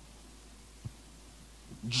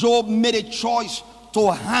 Job made a choice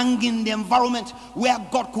to hang in the environment where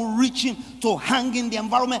God could reach him, to hang in the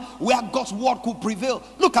environment where God's word could prevail.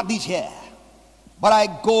 Look at this here. But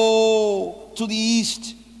I go to the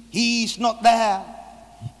east, he is not there.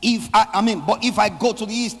 But if I go to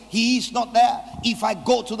the east, he is not there. If I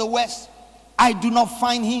go to the west, I do not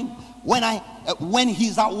find him. When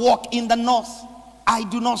he's at work in the north, I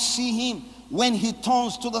do not see him. When he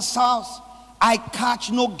turns to the south, I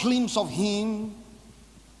catch no glimpse of him,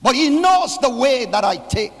 but he knows the way that I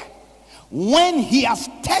take. When he has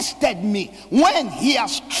tested me, when he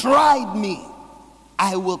has tried me,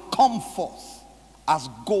 I will come forth as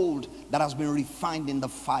gold that has been refined in the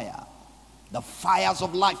fire. The fires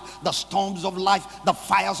of life, the storms of life, the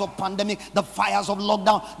fires of pandemic, the fires of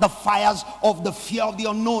lockdown, the fires of the fear of the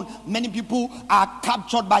unknown. Many people are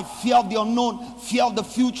captured by fear of the unknown, fear of the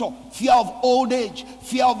future, fear of old age,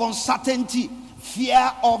 fear of uncertainty,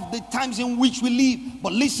 fear of the times in which we live.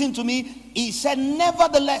 But listen to me, he said,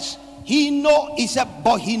 nevertheless,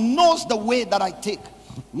 but he knows the way that I take.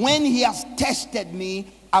 When he has tested me,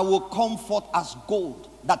 I will come forth as gold.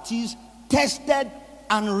 That is, tested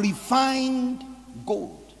and refined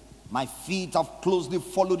gold. My feet have closely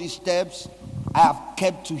followed his steps. I have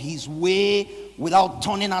kept to his way without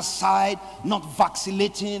turning aside, not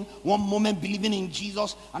vacillating. One moment believing in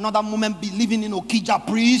Jesus, another moment believing in Okija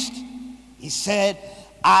priest. He said,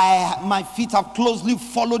 my feet have closely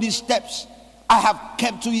followed his steps. I have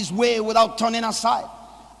kept to his way without turning aside.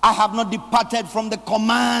 I have not departed from the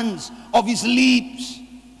commands of his lips.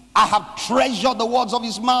 I have treasured the words of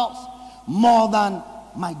his mouth more than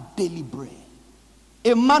my daily bread.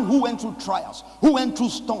 A man who went through trials, who went through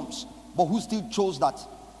storms, but who still chose that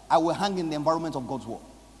I will hang in the environment of God's word.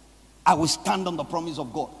 I will stand on the promise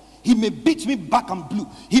of God. He may beat me back and blue.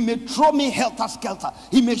 He may throw me helter-skelter.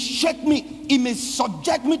 He may shake me. He may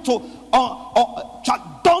subject me to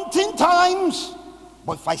daunting times.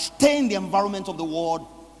 But if I stay in the environment of the word,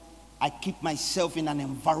 I keep myself in an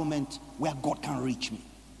environment where God can reach me.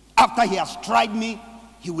 After he has tried me,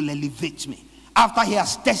 he will elevate me. After he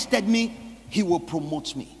has tested me, he will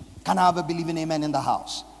promote me. Can I have a believing amen in the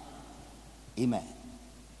house? Amen.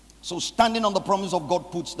 So standing on the promise of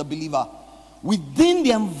God puts the believer within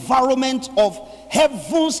the environment of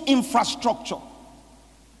heaven's infrastructure.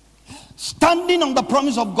 Standing on the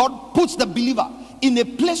promise of God puts the believer in a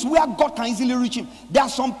place where God can easily reach him. There are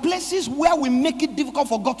some places where we make it difficult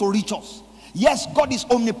for God to reach us. Yes, God is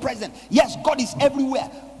omnipresent. Yes, God is everywhere.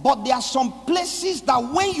 But there are some places that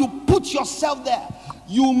when you put yourself there,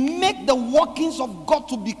 you make the workings of God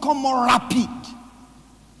to become more rapid,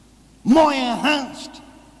 more enhanced,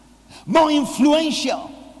 more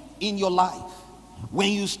influential in your life.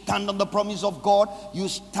 When you stand on the promise of God, you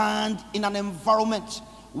stand in an environment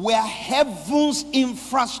where heaven's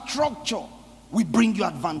infrastructure will bring you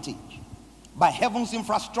advantage. By heaven's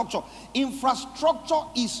infrastructure. Infrastructure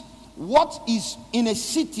is what is in a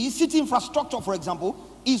city. City infrastructure, for example,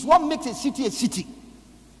 is what makes a city a city.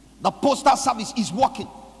 The postal service is working.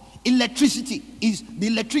 Electricity is the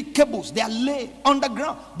electric cables. They are laid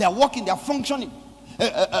underground. They are working. They are functioning.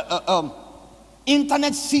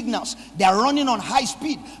 Internet signals. They are running on high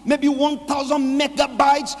speed. Maybe 1,000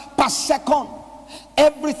 megabytes per second.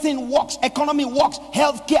 Everything works. Economy works.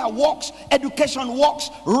 Healthcare works. Education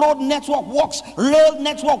works. Road network works. Rail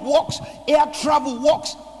network works. Air travel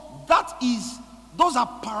works. Those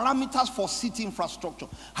are parameters for city infrastructure.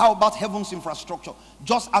 How about heaven's infrastructure?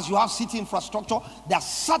 Just as you have city infrastructure, there are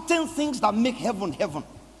certain things that make heaven heaven.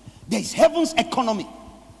 There's heaven's economy.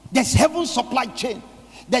 There's heaven's supply chain.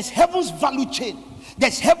 There's heaven's value chain.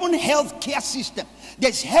 There's heaven's healthcare system.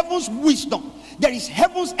 There's heaven's wisdom. There is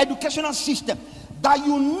heaven's educational system. That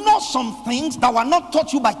you know some things that were not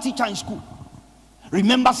taught you by teacher in school.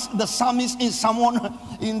 Remember the psalmist in Psalm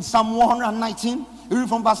 119? You read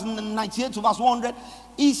from verse 98 to verse 100.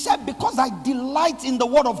 He said, because I delight in the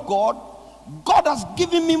word of God, God has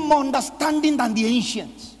given me more understanding than the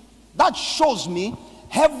ancients. That shows me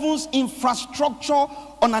heaven's infrastructure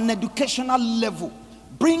on an educational level,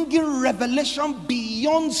 bringing revelation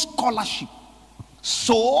beyond scholarship.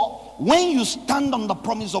 So when you stand on the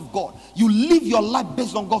promise of God, you live your life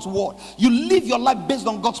based on God's word. You live your life based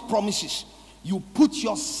on God's promises. You put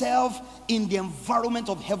yourself in the environment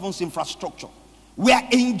of heaven's infrastructure, where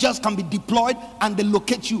angels can be deployed and they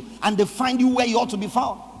locate you and they find you where you ought to be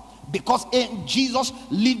found. Because Jesus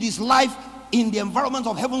lived his life in the environment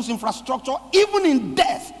of heaven's infrastructure. Even in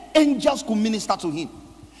death, angels could minister to him.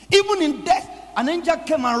 Even in death, an angel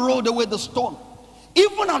came and rolled away the stone.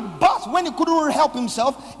 Even at birth, when he couldn't help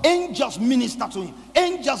himself, angels ministered to him.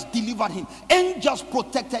 Angels delivered him. Angels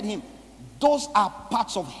protected him. Those are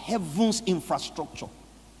parts of heaven's infrastructure.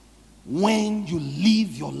 When you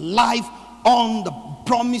live your life on the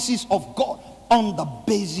promises of God, on the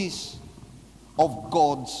basis of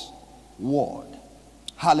God's word.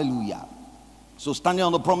 Hallelujah. So standing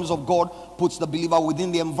on the promise of God puts the believer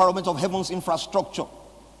within the environment of heaven's infrastructure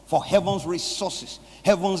for heaven's resources,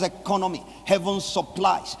 heaven's economy, heaven's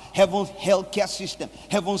supplies, heaven's healthcare system,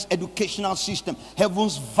 heaven's educational system,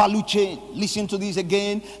 heaven's value chain. Listen to this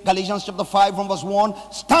again. Galatians chapter 5 from verse 1.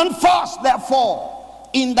 Stand fast, therefore,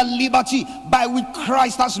 in the liberty by which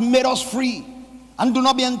Christ has made us free, and do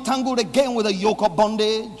not be entangled again with a yoke of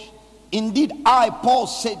bondage. Indeed, I, Paul,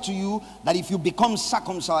 said to you that if you become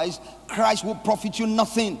circumcised, Christ will profit you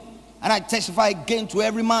nothing. And I testify again to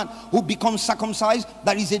every man who becomes circumcised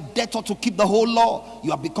that is a debtor to keep the whole law. You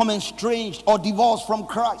have become estranged or divorced from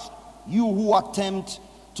Christ. You who attempt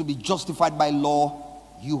to be justified by law,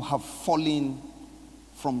 you have fallen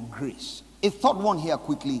from grace. A third one here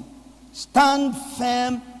quickly. Stand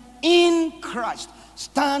firm in Christ.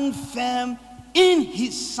 Stand firm in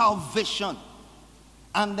his salvation.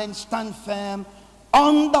 And then stand firm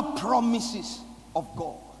on the promises of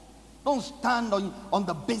God. Don't stand on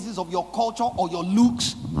the basis of your culture or your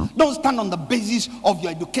looks. Don't stand on the basis of your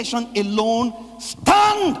education alone.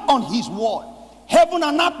 Stand on his word. Heaven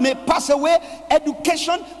and earth may pass away.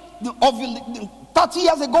 Education of 30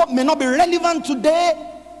 years ago may not be relevant today,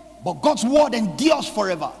 but God's word endures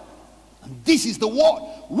forever. And this is the word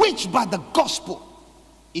which by the gospel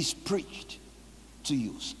is preached to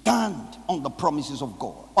you. Stand on the promises of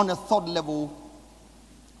God. On a third level,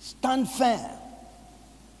 stand firm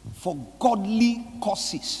for godly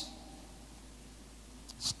causes.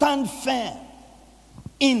 Stand firm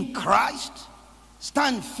in Christ.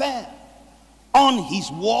 Stand firm on his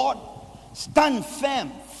word. Stand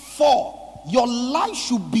firm, for your life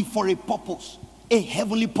should be for a purpose, a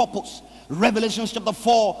heavenly purpose. Revelation chapter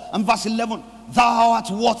 4 and verse 11. Thou art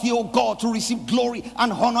worthy, O God, to receive glory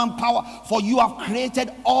and honor and power, for you have created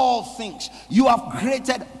all things. You have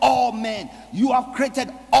created all men. You have created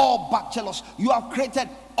all bachelors. You have created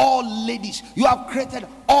all ladies. You have created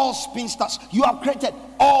all spinsters. You have created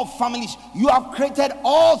all families. You have created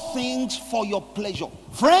all things for your pleasure.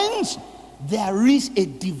 Friends, there is a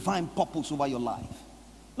divine purpose over your life.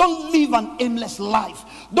 Don't live an aimless life.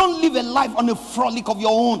 Don't live a life on a frolic of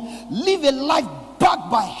your own. Live a life backed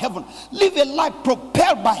by heaven. Live a life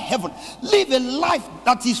propelled by heaven. Live a life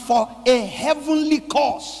that is for a heavenly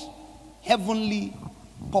cause, heavenly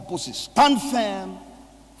purposes. Stand firm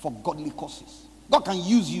for godly causes. God can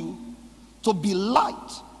use you to be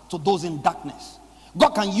light to those in darkness. God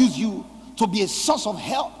can use you to be a source of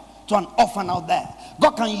help to an orphan out there.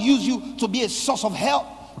 God can use you to be a source of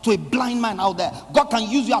help to a blind man out there. God can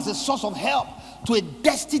use you as a source of help to a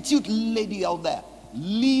destitute lady out there.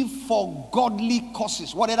 Live for godly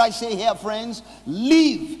causes. What did I say here, friends?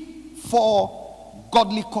 Live for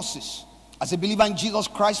godly causes. As a believer in Jesus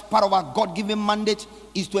Christ, part of our God-given mandate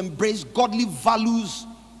is to embrace godly values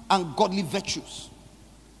and godly virtues.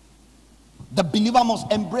 The believer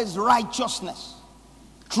must embrace righteousness,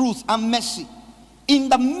 truth, and mercy in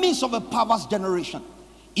the midst of a perverse generation,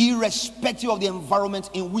 irrespective of the environment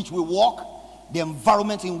in which we walk, the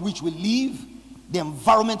environment in which we live, the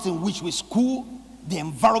environment in which we school, the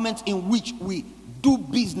environment in which we do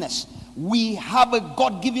business. We have a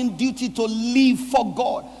God-given duty to live for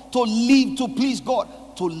God, to live to please God,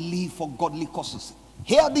 to live for godly causes.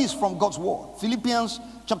 Hear this from God's word. Philippians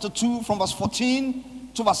chapter 2 from verse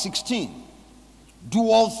 14 to verse 16. Do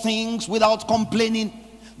all things without complaining.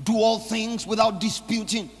 Do all things without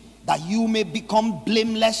disputing, that you may become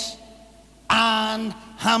blameless and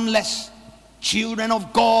harmless, children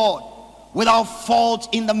of God, without fault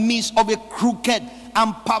in the midst of a crooked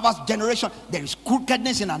and perverse generation. There is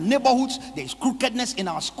crookedness in our neighborhoods. There is crookedness in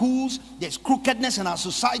our schools. There is crookedness in our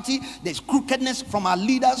society. There is crookedness from our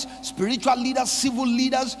leaders, spiritual leaders, civil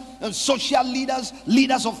leaders, social leaders,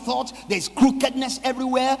 leaders of thought. There is crookedness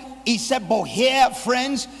everywhere. He said, but here,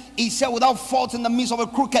 friends, he said, without fault in the midst of a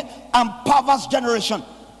crooked and perverse generation,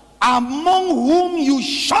 among whom you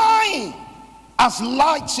shine as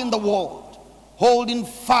lights in the world, holding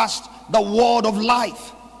fast the word of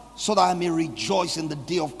life, so that I may rejoice in the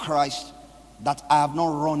day of Christ, that I have not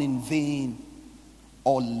run in vain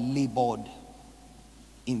or labored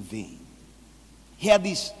in vain. Hear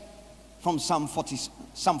this from Psalm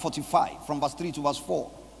 45, from verse 3 to verse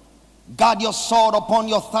 4. Guard your sword upon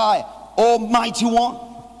your thigh, O mighty one,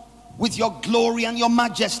 with your glory and your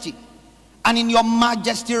majesty. And in your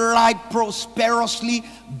majesty ride prosperously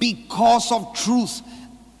because of truth,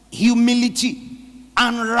 humility,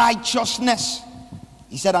 and righteousness.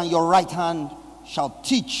 He said, and your right hand shall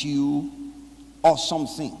teach you awesome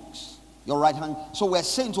things. Your right hand. So we're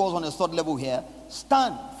saying to us on a third level here,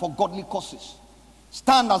 stand for godly causes.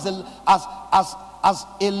 Stand as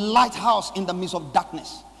a lighthouse in the midst of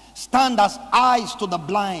darkness. Stand as eyes to the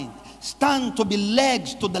blind. Stand to be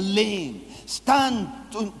legs to the lame. Stand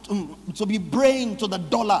to be brain to the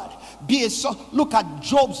dullard. Be a source. Look at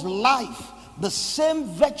Job's life. The same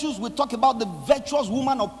virtues we talk about, the virtuous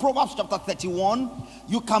woman of Proverbs chapter 31,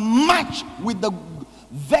 you can match with the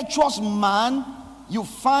virtuous man you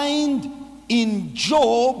find in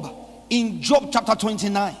Job chapter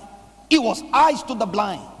 29. He was eyes to the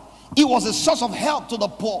blind. He was a source of help to the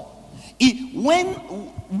poor.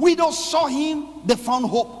 When widows saw him, they found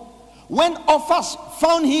hope. When orphans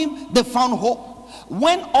found him, they found hope.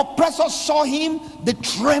 When oppressors saw him, they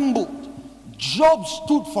trembled. Job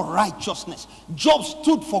stood for righteousness. Job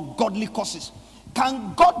stood for godly causes.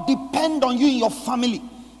 Can God depend on you in your family,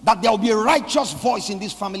 that there will be a righteous voice in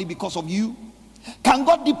this family because of you? Can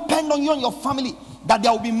God depend on you and your family, that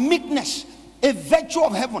there will be meekness, a virtue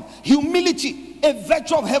of heaven, humility, a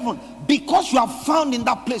virtue of heaven, because you are found in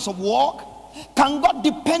that place of work? Can God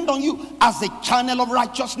depend on you as a channel of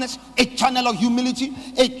righteousness, a channel of humility,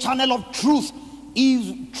 a channel of truth?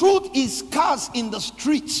 If truth is scarce in the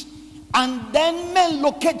streets and then men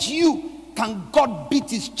locate you, can God beat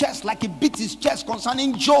his chest like he beat his chest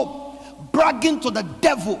concerning Job, bragging to the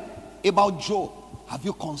devil about Job? Have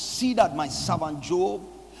you considered my servant Job?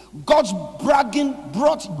 God's bragging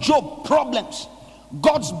brought Job problems.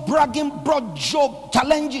 God's bragging brought Job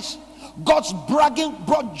challenges. God's bragging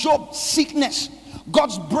brought Job sickness.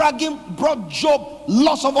 God's bragging brought Job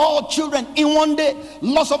loss of all children in one day,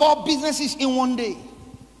 loss of all businesses in one day.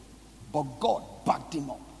 But God backed him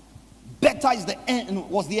up. Better is the end,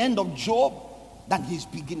 was the end of Job than his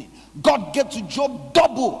beginning. God gave to Job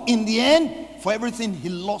double in the end for everything he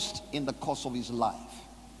lost in the course of his life,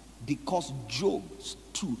 because Job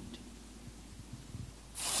stood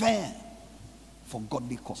firm for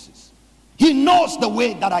godly causes. He knows the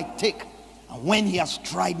way that I take, and when he has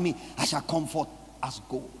tried me, I shall come forth as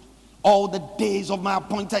gold. All the days of my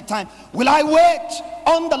appointed time will I wait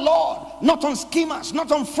on the Lord, not on schemers,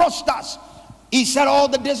 not on fraudsters. He said, all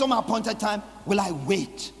the days of my appointed time will I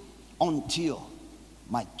wait until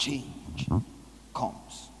my change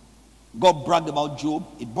comes. God bragged about Job.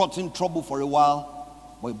 It brought him trouble for a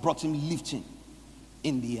while, but it brought him lifting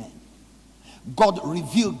in the end. God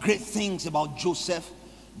revealed great things about Joseph.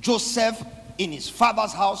 Joseph in his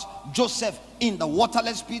father's house, Joseph in the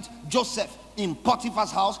waterless pit, Joseph in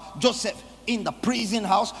Potiphar's house, Joseph in the prison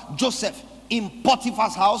house, Joseph in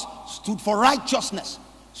Potiphar's house stood for righteousness,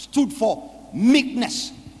 stood for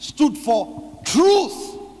meekness, stood for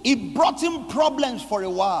truth. It brought him problems for a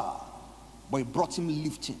while, but it brought him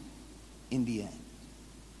lifting in the end.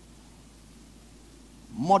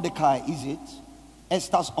 Mordecai, is it?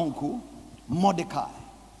 Esther's uncle, Mordecai.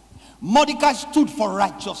 Mordecai stood for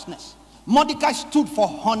righteousness. Mordecai stood for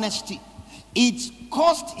honesty. It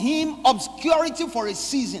cost him obscurity for a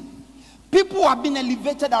season. People have been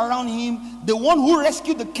elevated around him. The one who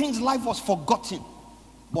rescued the king's life was forgotten.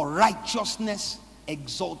 But righteousness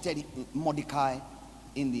exalted Mordecai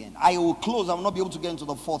in the end. I will close. I will not be able to get into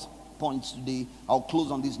the fourth point today. I'll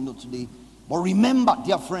close on this note today. But remember,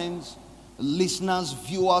 dear friends, listeners,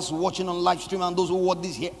 viewers watching on live stream, and those who watch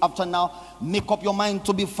this here after now, make up your mind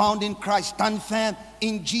to be found in Christ. Stand firm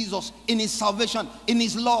in Jesus, in his salvation, in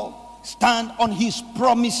his love. Stand on his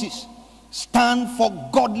promises. Stand for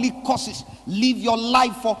godly causes. Live your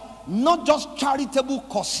life for not just charitable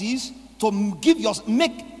causes to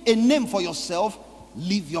make a name for yourself.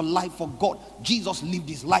 Live your life for God. Jesus lived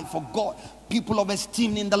his life for God. People of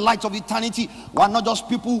esteem in the light of eternity were not just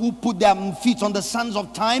people who put their feet on the sands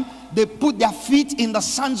of time. They put their feet in the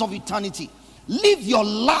sands of eternity. Live your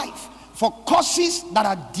life for causes that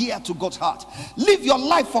are dear to God's heart. Live your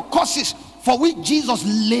life for causes for which Jesus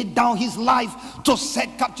laid down his life, to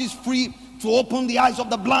set captives free, to open the eyes of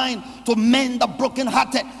the blind, to mend the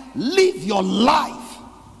brokenhearted. Live your life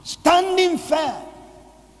standing firm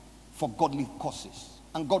for godly causes,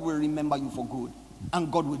 and God will remember you for good,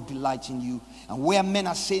 and God will delight in you. And where men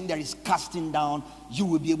are saying there is casting down, you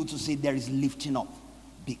will be able to say there is lifting up,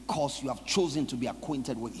 because you have chosen to be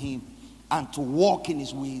acquainted with him, and to walk in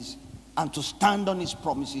his ways, and to stand on his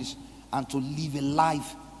promises, and to live a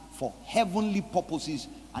life for heavenly purposes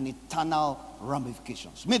and eternal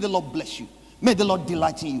ramifications. May the Lord bless you. May the Lord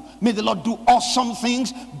delight in you. May the Lord do awesome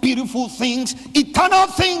things, beautiful things, eternal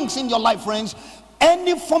things in your life, friends.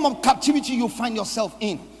 Any form of captivity you find yourself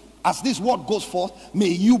in, as this word goes forth, may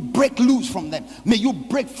you break loose from them. May you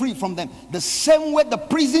break free from them. The same way the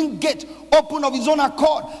prison gate opened of his own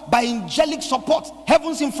accord by angelic support,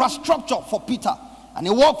 heaven's infrastructure for Peter, and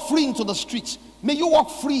he walked free into the streets. May you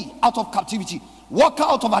walk free out of captivity. Walk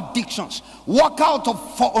out of addictions. Walk out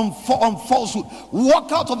of falsehood.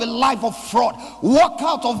 Walk out of a life of fraud. Walk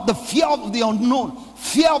out of the fear of the unknown,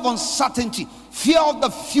 fear of uncertainty, fear of the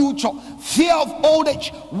future, fear of old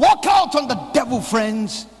age. Walk out on the devil,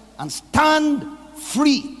 friends, and stand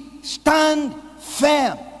free, stand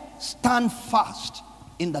firm, stand fast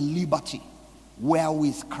in the liberty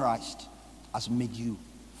wherewith Christ has made you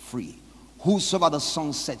free. Whosoever the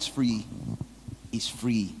Son sets free is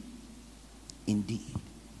free indeed.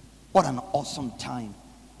 What an awesome time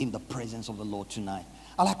in the presence of the Lord tonight.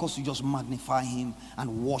 I'd like us to just magnify him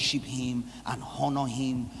and worship him and honor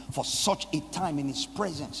him for such a time in his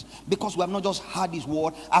presence, because we have not just heard his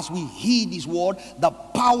word. As we heed his word, the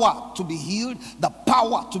power to be healed, the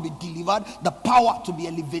power to be delivered, the power to be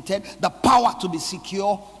elevated, the power to be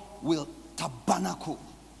secure will tabernacle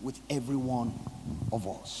with every one of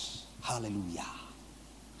us. Hallelujah.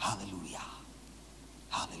 Hallelujah.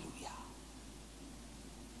 Hallelujah.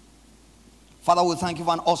 Father, we thank you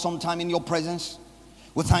for an awesome time in your presence.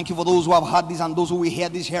 We thank you for those who have heard this and those who will hear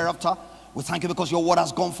this hereafter. We thank you because your word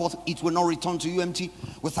has gone forth. It will not return to you empty.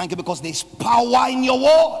 We thank you because there is power in your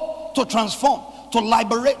word to transform, to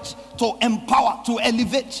liberate, to empower, to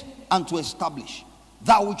elevate, and to establish.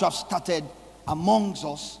 That which you have started amongst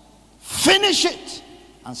us, finish it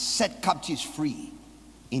and set captives free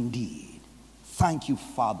indeed. Thank you,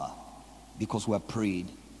 Father, because we have prayed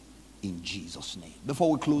in Jesus' name.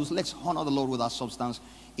 Before we close, let's honor the Lord with our substance.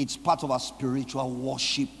 It's part of our spiritual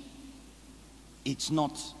worship. It's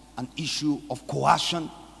not an issue of coercion.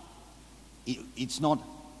 It's not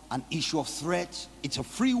an issue of threat. It's a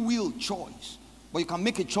free will choice. But you can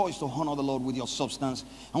make a choice to honor the Lord with your substance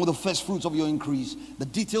and with the first fruits of your increase. The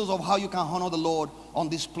details of how you can honor the Lord on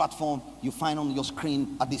this platform you find on your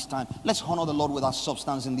screen at this time. Let's honor the Lord with our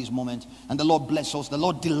substance in this moment. And the Lord bless us. The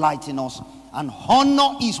Lord delight in us. And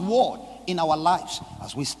honor his word in our lives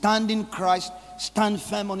as we stand in Christ, stand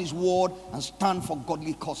firm on his word, and stand for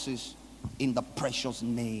godly causes in the precious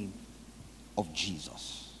name of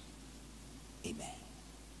Jesus. Amen.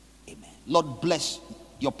 Amen. Lord, bless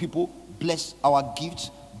your people, bless our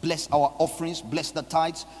gifts, bless our offerings, bless the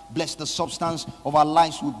tithes, bless the substance of our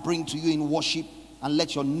lives we bring to you in worship, and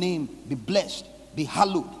let your name be blessed, be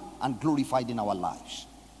hallowed, and glorified in our lives.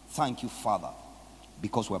 Thank you, Father,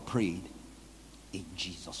 because we're prayed in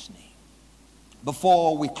Jesus' name.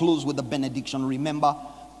 Before we close with the benediction, remember,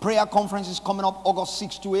 prayer conference is coming up August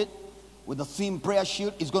 6 to 8 with the theme Prayer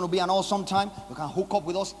Shield. It's going to be an awesome time. You can hook up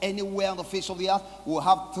with us anywhere on the face of the earth. We'll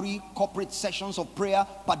have 3 corporate sessions of prayer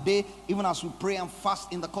per day, even as we pray and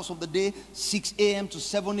fast in the course of the day. 6 a.m. to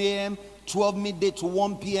 7 a.m., 12 midday to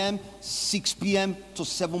 1 p.m., 6 p.m. to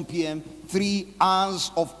 7 p.m. 3 hours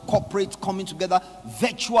of corporate coming together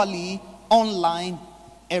virtually, online,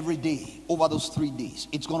 every day over those 3 days.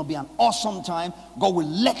 It's going to be an awesome time. God will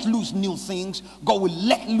let loose new things. God will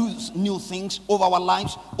let loose new things over our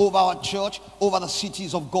lives, over our church, over the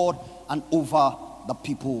cities of God, and over the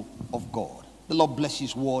people of God. The Lord bless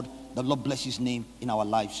his word. The Lord bless his name in our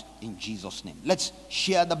lives in Jesus' name. Let's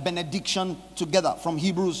share the benediction together from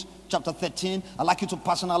Hebrews chapter 13. I'd like you to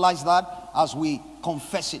personalize that as we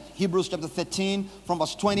confess it. Hebrews chapter 13 from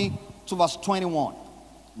verse 20 to verse 21.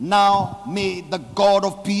 Now may the God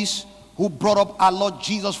of peace, who brought up our Lord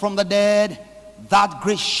Jesus from the dead, that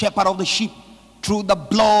great shepherd of the sheep, through the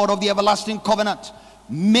blood of the everlasting covenant,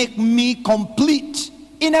 make me complete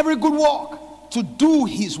in every good work to do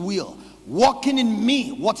his will, working in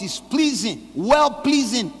me what is pleasing, well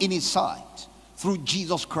pleasing in his sight, through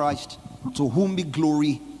Jesus Christ, to whom be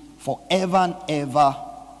glory forever and ever.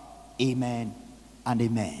 Amen and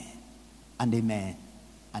amen and amen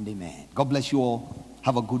and amen. God bless you all.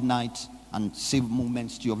 Have a good night and safe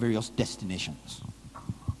moments to your various destinations.